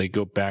 and they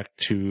go back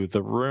to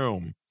the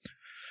room.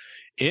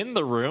 In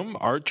the room,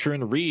 Archer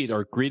and Reed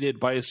are greeted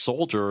by a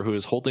soldier who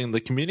is holding the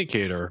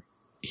communicator.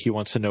 He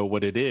wants to know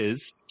what it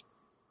is,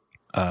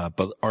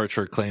 but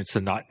Archer claims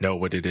to not know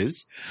what it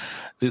is.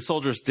 The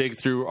soldiers dig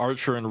through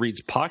Archer and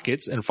Reed's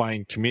pockets and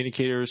find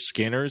communicators,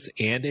 scanners,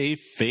 and a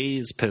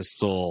phase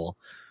pistol.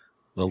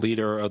 The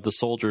leader of the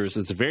soldiers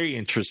is very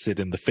interested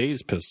in the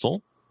phase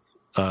pistol.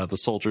 The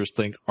soldiers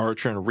think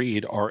Archer and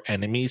Reed are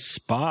enemy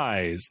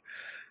spies.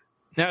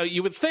 Now,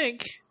 you would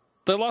think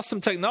they lost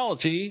some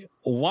technology.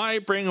 Why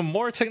bring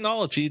more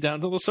technology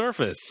down to the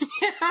surface?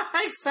 Yeah,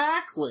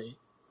 exactly.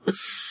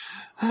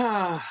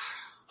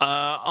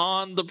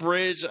 On the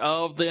bridge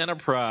of the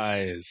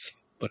Enterprise,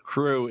 the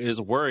crew is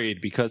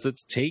worried because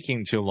it's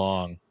taking too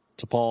long.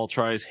 T'Pol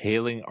tries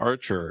hailing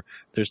Archer.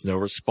 There's no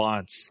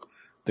response.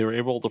 They were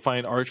able to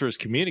find Archer's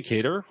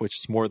communicator, which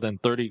is more than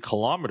 30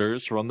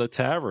 kilometers from the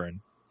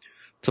tavern.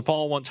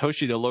 T'Pol wants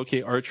Hoshi to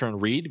locate Archer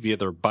and Reed via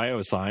their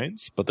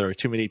biosigns, but there are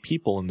too many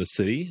people in the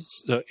city,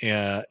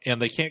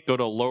 and they can't go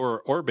to lower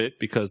orbit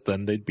because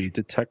then they'd be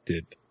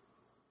detected.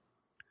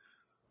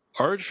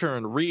 Archer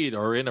and Reed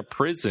are in a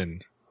prison.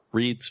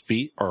 Reed's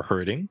feet are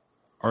hurting.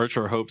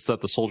 Archer hopes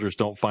that the soldiers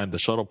don't find the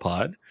shuttle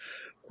pod.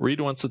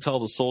 Reed wants to tell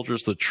the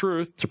soldiers the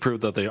truth to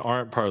prove that they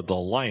aren't part of the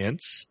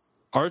Alliance.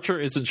 Archer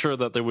isn't sure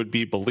that they would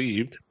be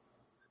believed.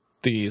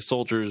 The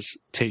soldiers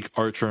take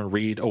Archer and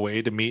Reed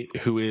away to meet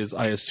who is,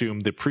 I assume,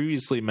 the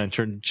previously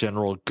mentioned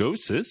General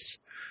Gosis.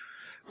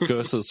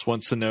 Gosis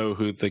wants to know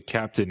who the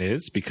captain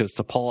is because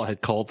T'Pol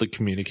had called the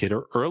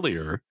communicator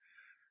earlier.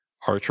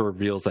 Archer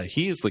reveals that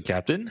he is the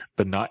captain,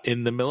 but not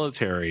in the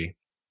military.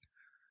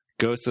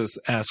 Gosis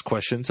asks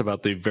questions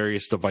about the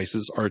various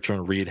devices Archer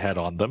and Reed had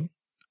on them.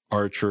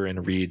 Archer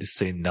and Reed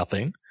say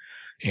nothing,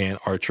 and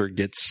Archer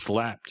gets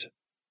slapped.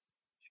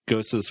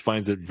 Gosis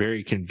finds it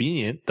very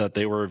convenient that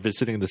they were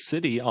visiting the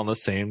city on the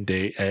same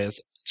day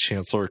as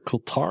Chancellor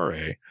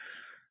Kultare.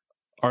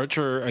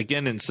 Archer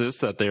again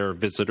insists that they are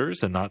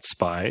visitors and not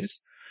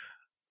spies.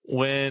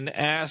 When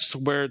asked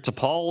where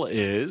T'Pol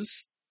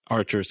is,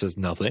 Archer says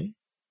nothing.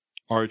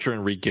 Archer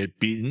and Reed get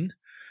beaten.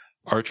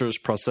 Archer's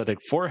prosthetic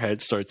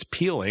forehead starts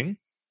peeling,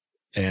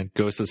 and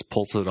Gosis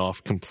pulls it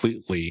off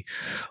completely.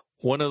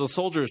 One of the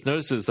soldiers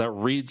notices that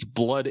Reed's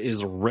blood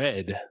is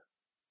red.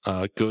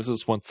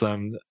 Gosis wants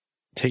them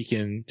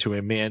taken to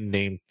a man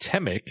named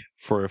Temek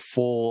for a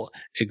full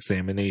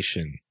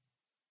examination.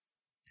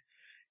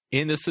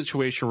 In the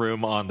Situation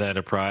Room on the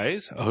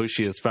Enterprise,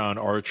 Hoshi has found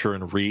Archer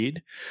and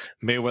Reed.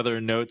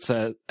 Mayweather notes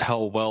at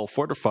how well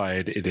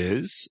fortified it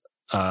is.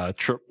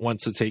 Trip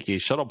wants to take a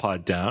shuttle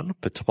pod down,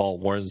 but T'Pol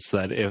warns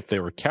that if they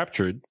were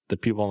captured, the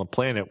people on the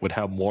planet would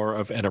have more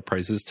of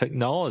Enterprise's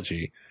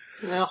technology.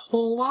 A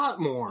whole lot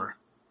more.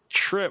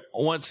 Trip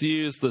wants to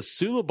use the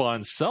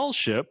Suliban cell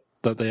ship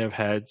that they have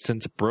had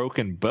since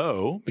Broken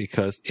Bow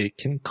because it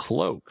can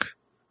cloak.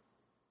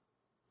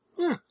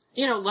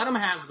 Let them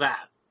have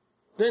that.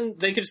 Then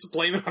they could just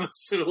blame it on the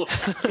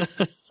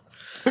Suliban.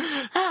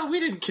 We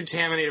didn't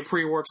contaminate a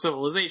pre-warp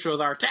civilization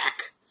with our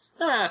tech.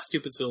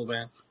 Stupid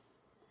Suliban.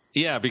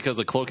 Yeah, because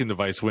a cloaking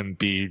device wouldn't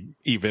be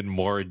even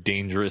more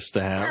dangerous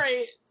to have.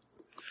 Right.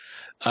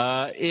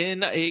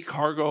 In a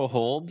cargo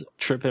hold,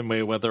 Trip and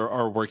Mayweather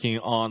are working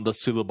on the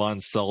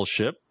Suliban cell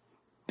ship.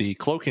 The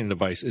cloaking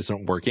device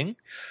isn't working.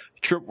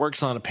 Trip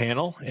works on a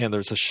panel, and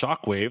there's a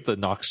shockwave that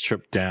knocks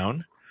Trip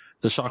down.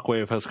 The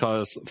shockwave has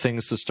caused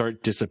things to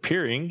start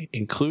disappearing,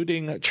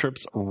 including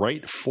Trip's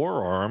right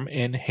forearm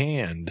and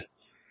hand.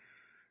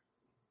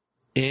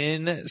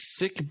 In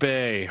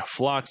sickbay,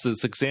 Phlox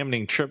is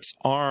examining Trip's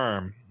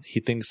arm. He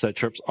thinks that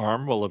Trip's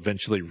arm will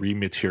eventually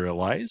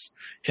rematerialize.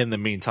 In the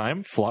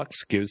meantime,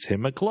 Phlox gives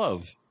him a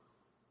glove.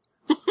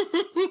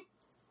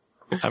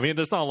 I mean,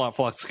 there's not a lot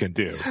Phlox can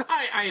do.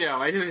 I know.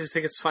 I just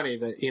think it's funny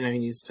that, he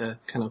needs to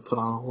kind of put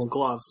on a whole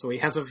glove so he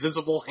has a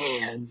visible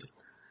hand.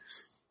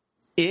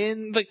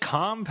 In the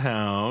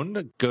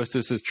compound,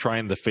 Gosis is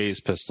trying the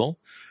phase pistol.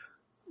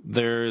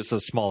 There's a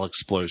small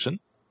explosion.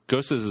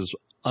 Gosis'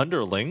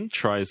 underling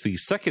tries the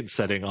second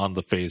setting on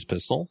the phase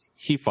pistol.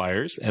 He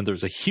fires, and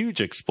there's a huge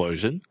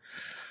explosion.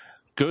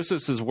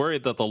 Gosis is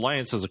worried that the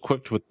Alliance is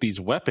equipped with these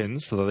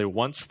weapons that they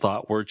once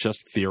thought were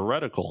just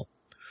theoretical.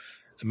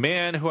 A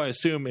man, who I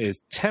assume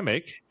is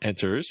Temek,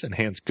 enters and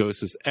hands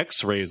Gosis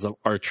X-rays of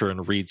Archer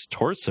and Reed's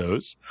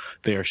torsos.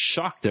 They are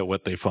shocked at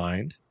what they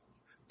find.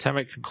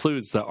 Temek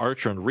concludes that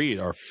Archer and Reed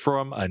are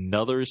from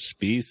another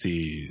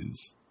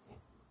species.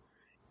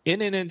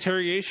 In an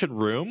interrogation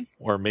room,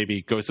 or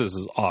maybe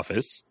Gosis'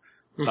 office,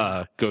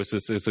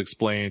 Gosis is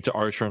explaining to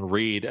Archer and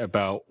Reed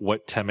about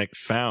what Temek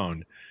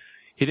found.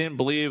 He didn't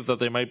believe that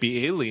they might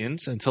be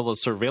aliens until a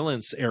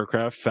surveillance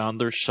aircraft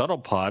found their shuttle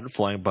pod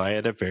flying by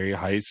at a very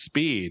high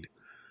speed.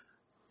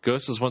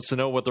 Gosis wants to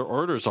know what their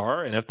orders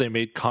are and if they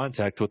made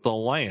contact with the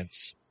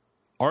Alliance.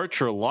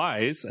 Archer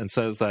lies and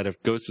says that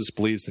if Gosis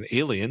believes in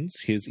aliens,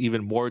 he is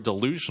even more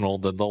delusional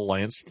than the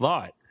Alliance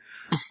thought.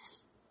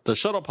 The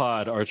shuttle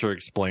pod, Archer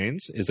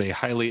explains, is a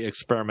highly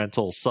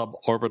experimental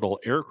suborbital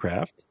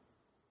aircraft.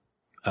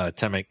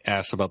 Temek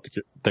asks about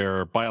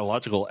their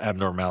biological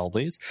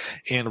abnormalities,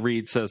 and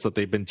Reed says that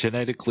they've been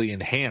genetically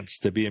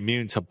enhanced to be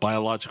immune to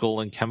biological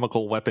and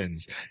chemical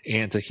weapons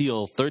and to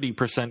heal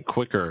 30%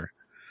 quicker.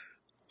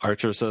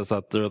 Archer says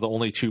that they're the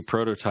only two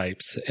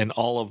prototypes, and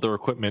all of their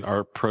equipment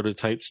are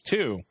prototypes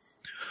too.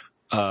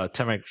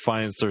 Temek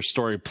finds their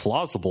story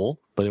plausible,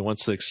 but he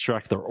wants to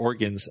extract their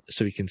organs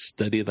so he can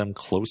study them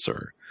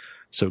closer.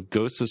 So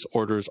Gosis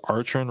orders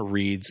Archer and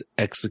Reed's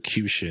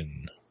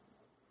execution.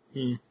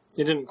 It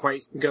didn't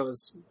quite go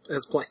as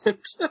planned.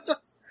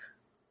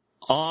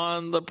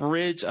 On the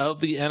bridge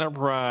of the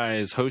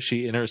Enterprise,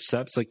 Hoshi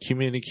intercepts a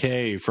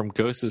communique from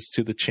Gossis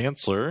to the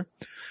Chancellor.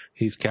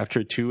 He's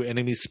captured 2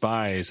 enemy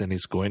spies, and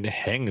he's going to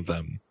hang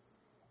them.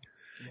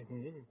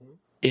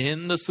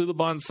 In the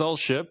Suliban cell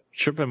ship,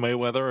 Trip and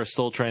Mayweather are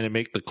still trying to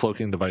make the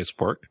cloaking device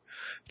work.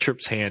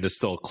 Trip's hand is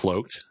still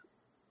cloaked.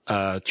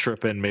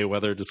 Trip and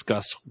Mayweather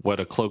discuss what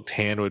a cloaked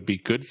hand would be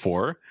good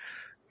for.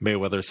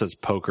 Mayweather says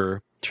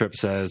poker. Trip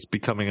says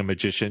becoming a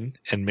magician.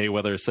 And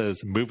Mayweather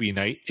says movie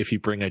night if you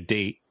bring a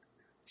date.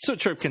 So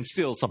Trip can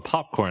steal some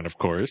popcorn, of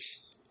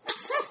course.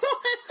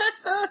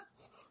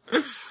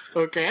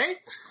 Okay.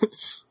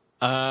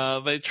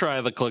 They try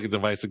the cloaking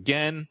device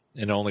again,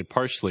 and it only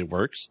partially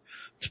works.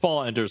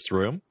 T'Pol enters the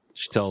room.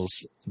 She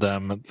tells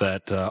them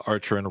that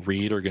Archer and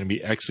Reed are going to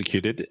be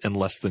executed in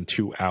less than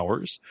 2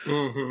 hours.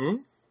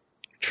 Mm-hmm.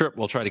 Trip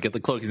will try to get the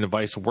cloaking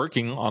device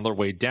working on their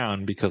way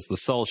down because the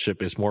cell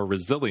ship is more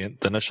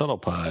resilient than a shuttle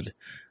pod.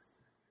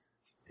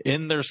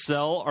 In their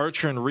cell,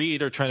 Archer and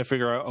Reed are trying to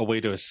figure out a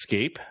way to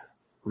escape.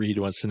 Reed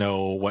wants to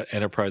know what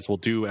Enterprise will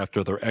do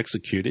after they're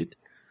executed.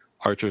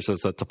 Archer says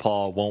that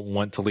T'Pol won't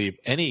want to leave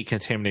any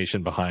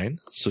contamination behind,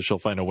 so she'll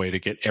find a way to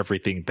get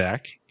everything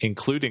back,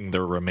 including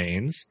their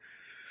remains.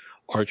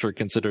 Archer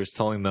considers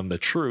telling them the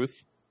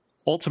truth.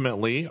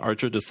 Ultimately,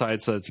 Archer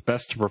decides that it's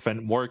best to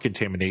prevent more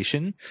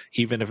contamination,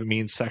 even if it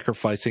means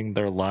sacrificing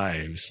their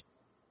lives.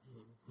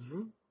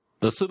 Mm-hmm.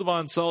 The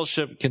Suliban cell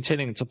ship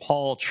containing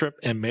T'Pol, Trip,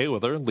 and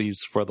Mayweather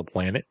leaves for the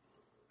planet.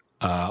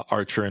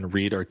 Archer and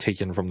Reed are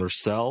taken from their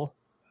cell.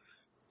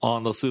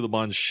 On the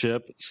Suliban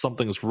ship,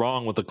 something's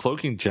wrong with the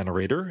cloaking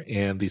generator,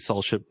 and the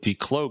cell ship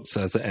decloaks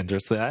as it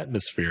enters the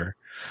atmosphere.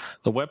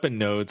 The weapon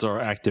nodes are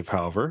active,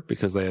 however,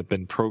 because they have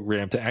been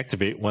programmed to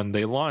activate when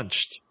they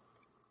launched.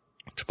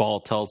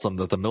 T'Pol tells them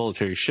that the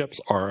military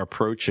ships are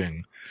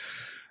approaching.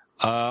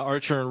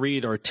 Archer and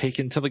Reed are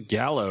taken to the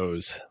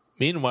gallows.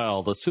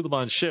 Meanwhile, the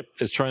Suliban ship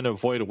is trying to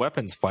avoid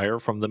weapons fire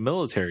from the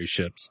military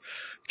ships.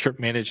 Trip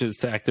manages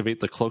to activate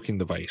the cloaking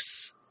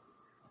device.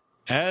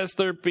 As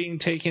they're being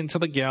taken to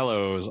the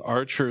gallows,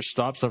 Archer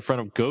stops in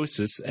front of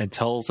Gossis and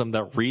tells him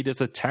that Reed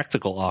is a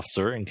tactical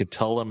officer and can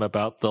tell him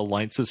about the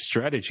Alliance's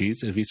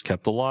strategies if he's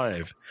kept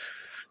alive.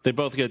 They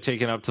both get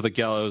taken up to the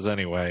gallows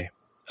anyway.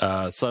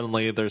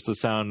 Suddenly, there's the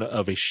sound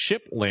of a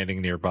ship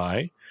landing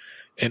nearby.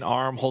 An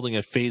arm holding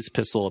a phase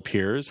pistol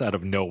appears out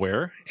of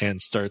nowhere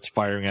and starts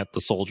firing at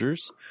the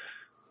soldiers.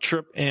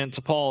 Trip and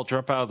T'Pol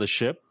drop out of the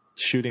ship,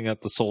 shooting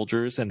at the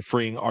soldiers and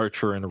freeing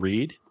Archer and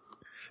Reed.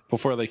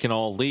 Before they can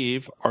all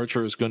leave,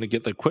 Archer is going to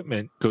get the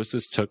equipment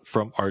Gossis took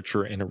from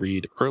Archer and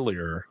Reed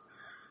earlier.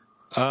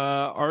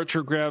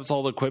 Archer grabs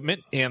all the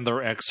equipment and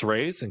their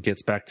X-rays and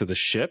gets back to the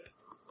ship.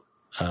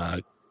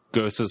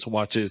 Gossis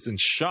watches in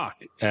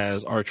shock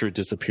as Archer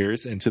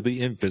disappears into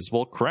the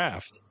invisible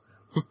craft.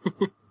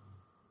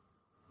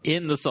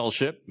 In the cell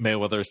ship,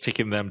 Mayweather is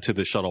taking them to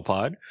the shuttle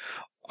pod.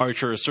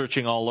 Archer is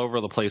searching all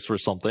over the place for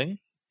something.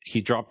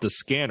 He dropped a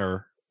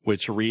scanner,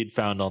 which Reed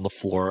found on the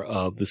floor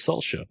of the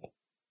cell ship.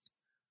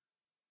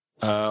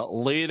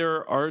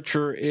 Later,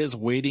 Archer is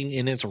waiting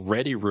in his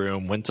ready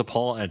room when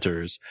T'Pol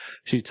enters.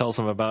 She tells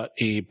him about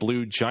a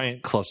blue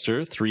giant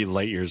cluster 3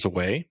 light years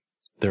away.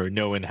 There are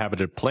no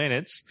inhabited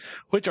planets,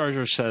 which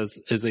Archer says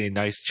is a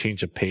nice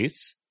change of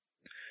pace.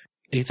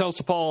 He tells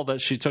T'Pol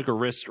that she took a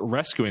risk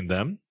rescuing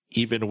them,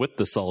 even with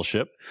the cell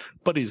ship,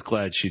 but he's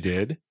glad she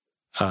did.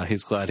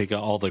 He's glad he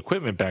got all the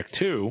equipment back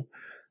too,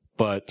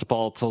 but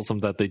T'Pol tells him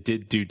that they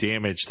did do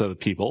damage to the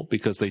people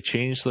because they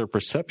changed their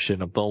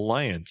perception of the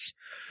Alliance.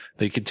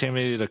 They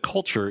contaminated a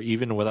culture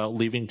even without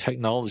leaving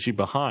technology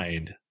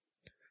behind.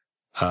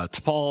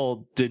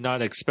 T'Pol did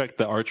not expect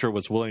that Archer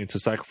was willing to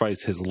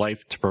sacrifice his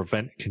life to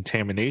prevent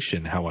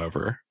contamination,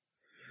 however.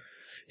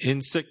 In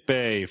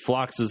sickbay,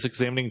 Phlox is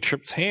examining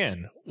Trip's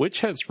hand,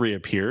 which has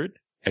reappeared,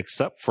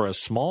 except for a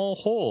small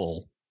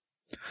hole.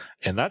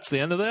 And that's the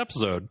end of the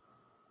episode.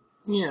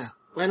 Yeah.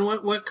 And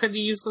what could he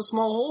use the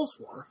small hole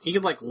for? He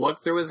could,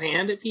 look through his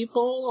hand at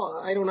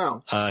people? I don't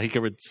know. He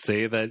could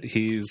say that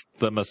he's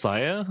the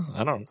Messiah?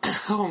 I don't...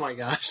 Oh my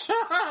gosh.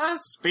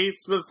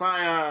 Space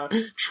Messiah.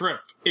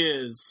 Trip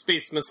is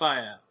Space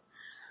Messiah.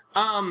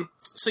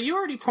 So you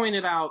already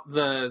pointed out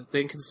the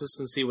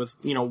inconsistency with,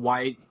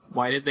 why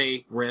did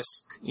they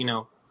risk,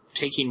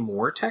 taking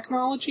more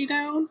technology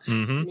down?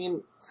 Mm-hmm. I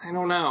mean, I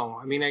don't know.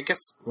 I mean, I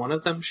guess one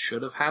of them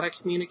should have had a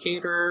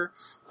communicator.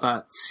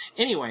 But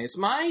anyways,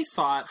 my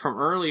thought from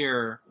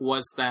earlier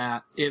was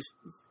that if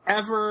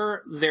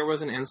ever there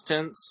was an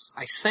instance,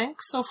 I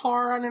think so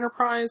far on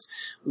Enterprise,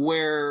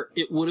 where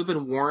it would have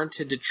been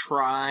warranted to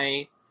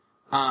try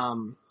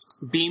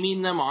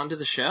beaming them onto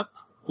the ship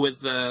with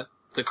the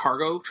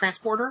cargo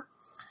transporter,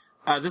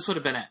 this would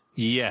have been it.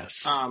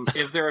 Yes.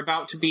 If they're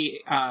about to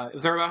be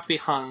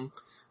hung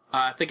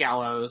at the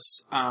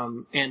gallows,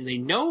 and they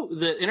know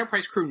the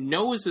Enterprise crew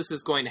knows this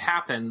is going to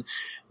happen,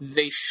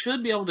 they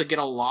should be able to get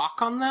a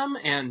lock on them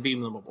and beam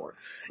them aboard.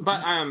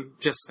 But I'm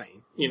just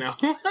saying,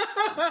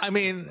 I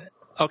mean,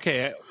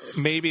 okay,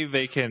 maybe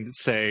they can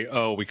say,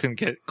 oh, we couldn't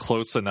get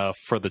close enough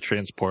for the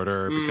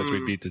transporter because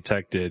we'd be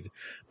detected.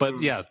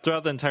 But yeah,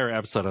 throughout the entire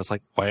episode, I was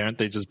like, why aren't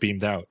they just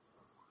beamed out?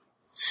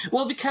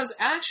 Well, because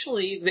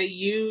actually they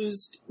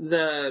used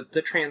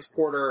the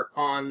transporter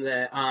on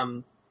the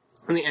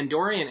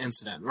Andorian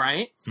incident,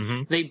 right?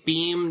 Mm-hmm. They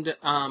beamed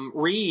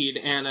Reed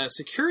and a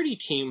security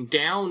team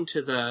down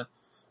to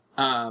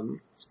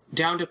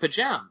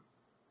Pajem.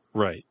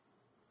 Right.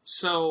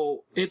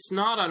 So it's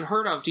not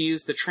unheard of to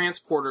use the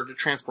transporter to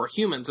transport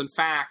humans. In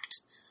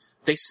fact,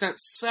 they sent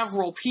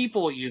several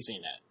people using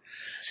it.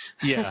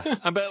 Yeah.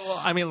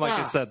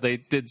 I said, they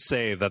did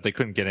say that they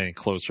couldn't get any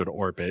closer to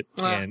orbit.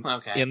 And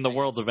in the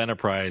world of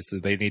Enterprise,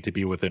 they need to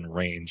be within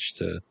range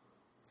to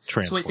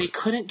transport. So wait, they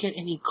couldn't get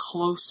any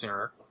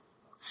closer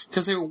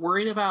because they were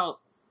worried about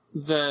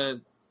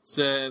the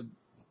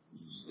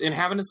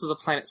inhabitants of the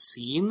planet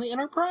seeing the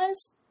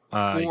Enterprise?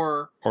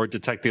 Or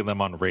detecting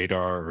them on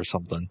radar or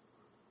something.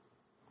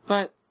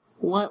 But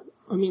what?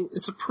 I mean,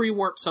 it's a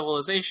pre-warp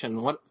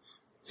civilization. What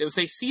if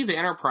they see the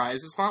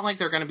Enterprise? It's not like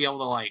they're going to be able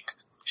to like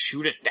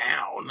shoot it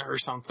down or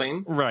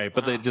something, right?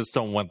 But they just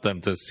don't want them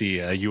to see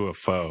a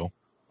UFO.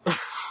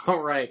 Oh,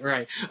 right.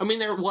 I mean,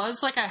 there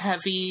was like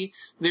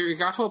there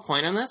got to a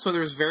point in this where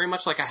there was very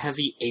much like a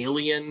heavy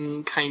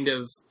alien kind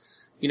of,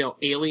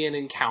 alien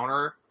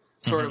encounter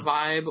sort of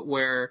vibe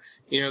where,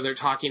 they're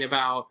talking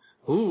about,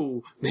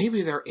 ooh,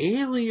 maybe they're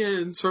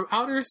aliens from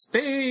outer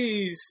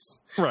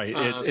space. Right.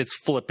 It's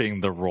flipping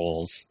the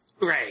roles.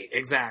 Right,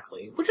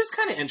 exactly. Which was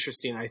kind of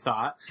interesting, I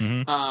thought.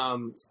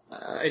 Mm-hmm.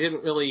 I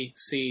didn't really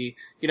see,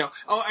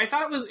 I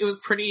thought it was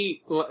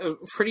a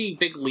pretty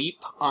big leap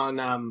on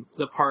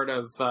the part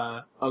of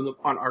on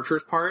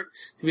Archer's part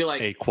to be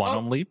like a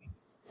quantum leap.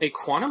 A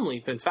quantum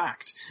leap, in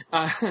fact.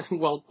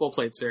 Well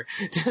played, sir.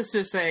 Just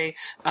to say,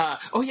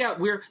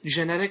 we're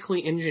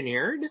genetically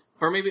engineered,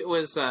 or maybe it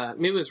was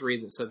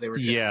Reed that said they were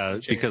genetically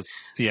engineered.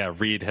 Because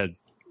Reed had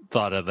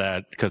thought of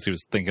that because he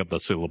was thinking of the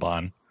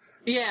Suliban.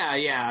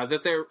 Yeah,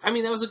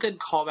 that was a good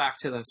callback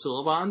to the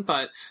Suliban,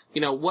 but,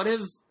 what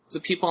if the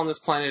people on this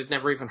planet had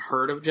never even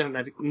heard of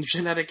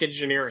genetic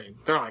engineering?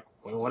 They're like,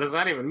 well, what does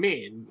that even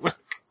mean?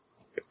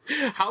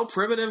 How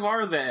primitive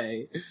are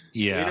they?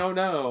 Yeah. We don't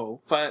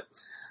know, but,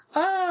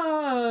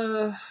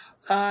 I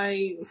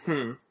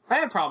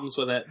had problems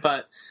with it,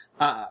 but,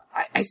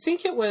 I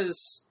think it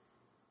was,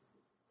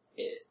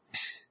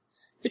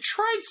 it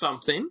tried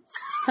something.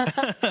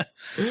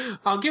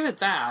 I'll give it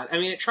that. I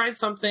mean, it tried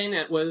something.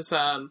 It was,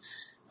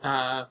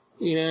 I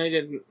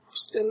didn't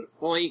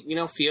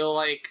really, feel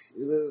like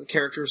the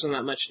characters in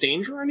that much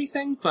danger or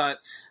anything, but,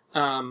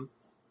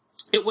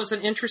 it was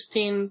an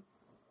interesting,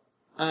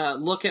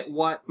 look at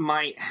what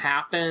might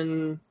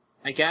happen,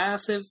 I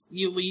guess, if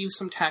you leave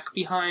some tech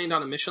behind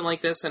on a mission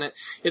like this, and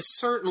it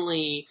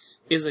certainly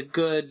is a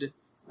good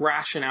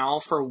rationale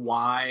for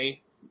why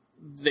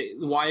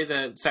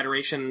the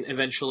Federation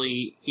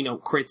eventually,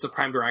 creates the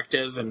Prime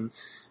Directive and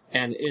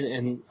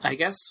I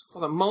guess for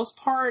the most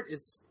part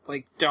is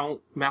like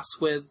don't mess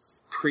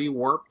with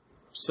pre-warp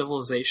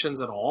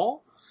civilizations at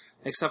all,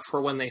 except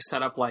for when they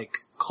set up like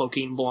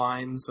cloaking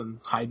blinds and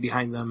hide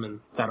behind them, and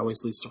that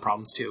always leads to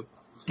problems too.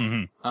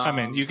 Mm-hmm. I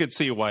mean, you could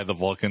see why the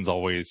Vulcans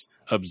always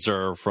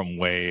observe from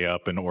way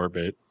up in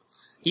orbit.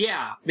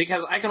 Yeah,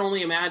 because I can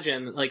only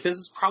imagine, like, this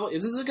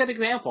is a good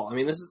example. I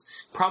mean, this has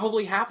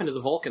probably happened to the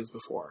Vulcans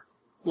before.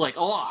 Like,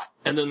 a lot.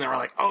 And then they were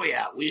like, oh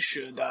yeah, we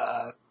should,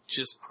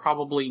 just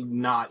probably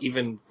not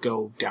even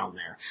go down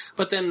there.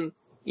 But then,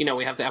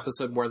 we have the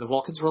episode where the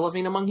Vulcans were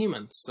living among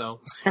humans, so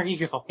there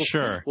you go.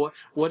 Sure.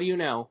 What do you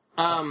know?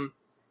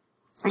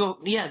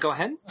 Go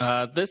ahead.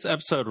 This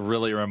episode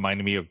really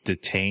reminded me of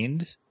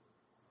Detained,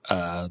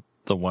 the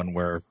one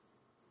where,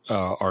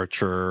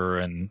 Archer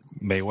and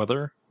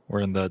Mayweather were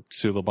in the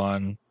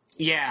Suliban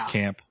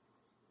camp.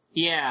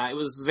 Yeah, it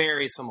was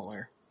very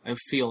similar. I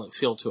feel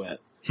to it.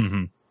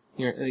 Mm-hmm.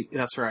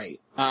 That's right.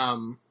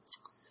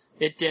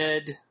 It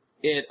did.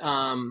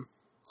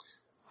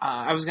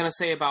 I was gonna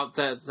say about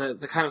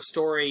the kind of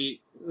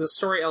story, the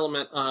story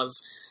element of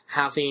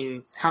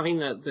having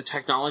the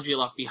technology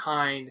left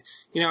behind.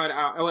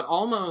 I would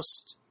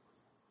almost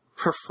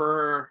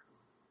prefer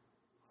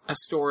a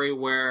story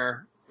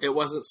where it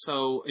wasn't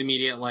so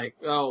immediate, like,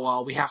 oh,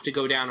 well, we have to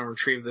go down and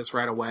retrieve this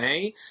right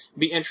away. It'd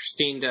be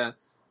interesting to,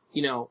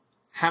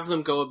 have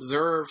them go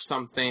observe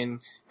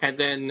something and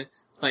then,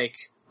 like,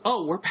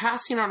 oh, we're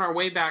passing on our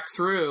way back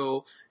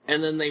through,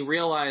 and then they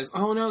realize,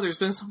 oh no, there's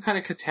been some kind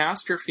of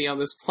catastrophe on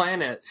this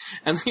planet,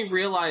 and they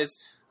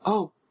realize,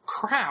 oh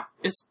crap,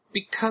 it's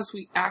because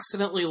we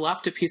accidentally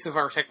left a piece of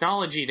our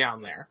technology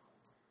down there.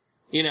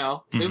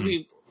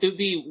 Mm-hmm.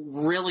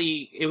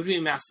 It would be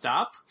messed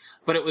up,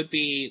 but it would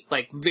be,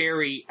 like,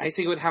 I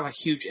think it would have a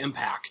huge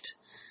impact,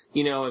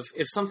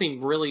 if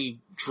something really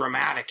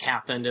dramatic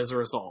happened as a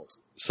result.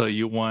 So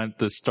you want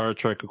the Star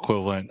Trek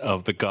equivalent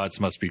of The Gods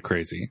Must Be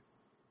Crazy.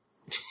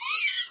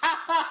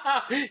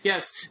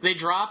 Yes, they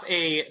drop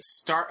a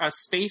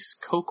space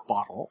Coke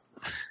bottle,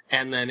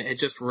 and then it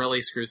just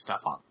really screws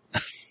stuff up.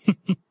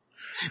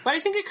 But I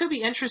think it could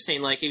be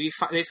interesting, like, if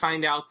they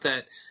find out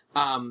that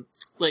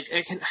like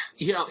I can,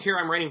 here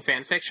I'm writing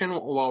fan fiction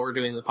while we're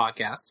doing the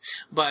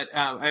podcast, but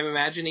I'm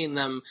imagining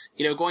them,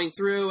 going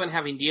through and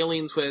having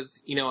dealings with,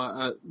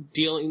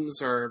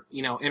 dealings or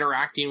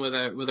interacting with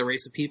a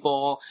race of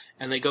people,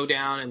 and they go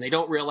down and they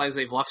don't realize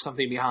they've left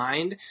something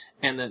behind,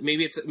 and that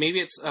maybe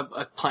it's a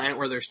planet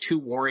where there's two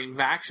warring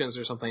factions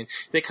or something.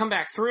 They come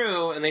back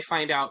through and they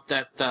find out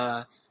that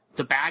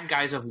the bad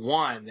guys have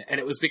won, and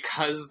it was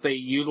because they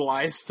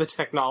utilized the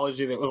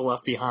technology that was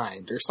left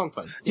behind or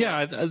something. Yeah,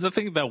 I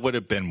think that would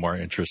have been more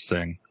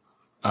interesting.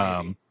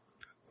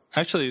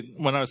 Actually,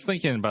 when I was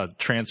thinking about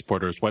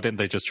transporters, why didn't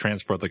they just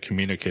transport the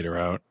communicator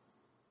out?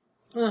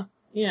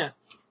 Yeah,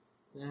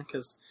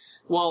 because,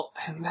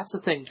 that's the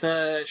thing.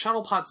 The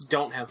shuttle pods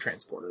don't have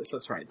transporters.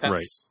 That's right.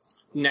 That's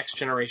next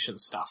generation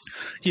stuff.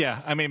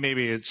 Yeah, I mean,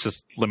 maybe it's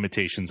just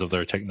limitations of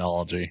their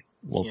technology.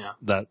 Well,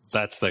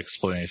 that's the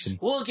explanation.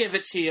 We'll give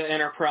it to you,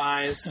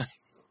 Enterprise.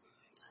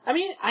 I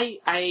mean,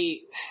 I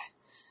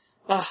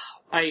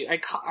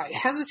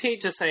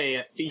hesitate to say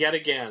it yet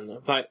again,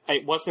 but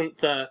it wasn't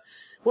the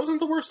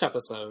worst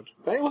episode,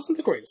 but it wasn't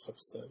the greatest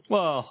episode.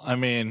 Well, I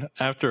mean,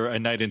 after A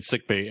Night in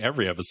Sickbay,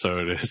 every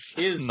episode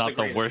is not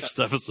the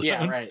worst episode.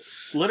 Yeah, right.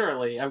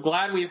 Literally. I'm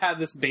glad we've had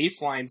this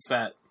baseline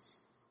set.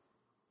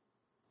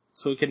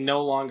 So we can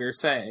no longer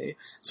say,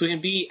 so we can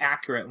be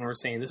accurate when we're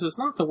saying this is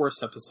not the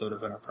worst episode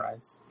of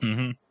Enterprise.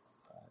 Mm-hmm.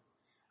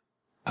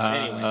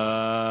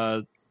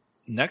 Anyways.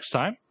 Next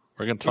time,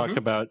 we're going to talk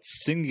about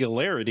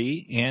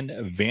Singularity and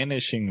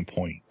Vanishing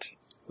Point.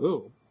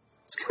 Ooh.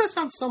 This kind of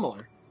sounds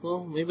similar.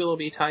 Well, maybe they'll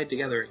be tied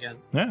together again.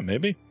 Yeah,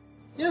 maybe.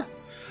 Yeah.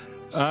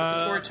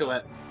 Looking forward to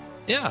it.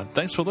 Yeah,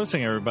 thanks for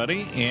listening,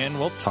 everybody, and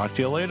we'll talk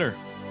to you later.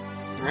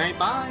 All right,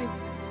 bye.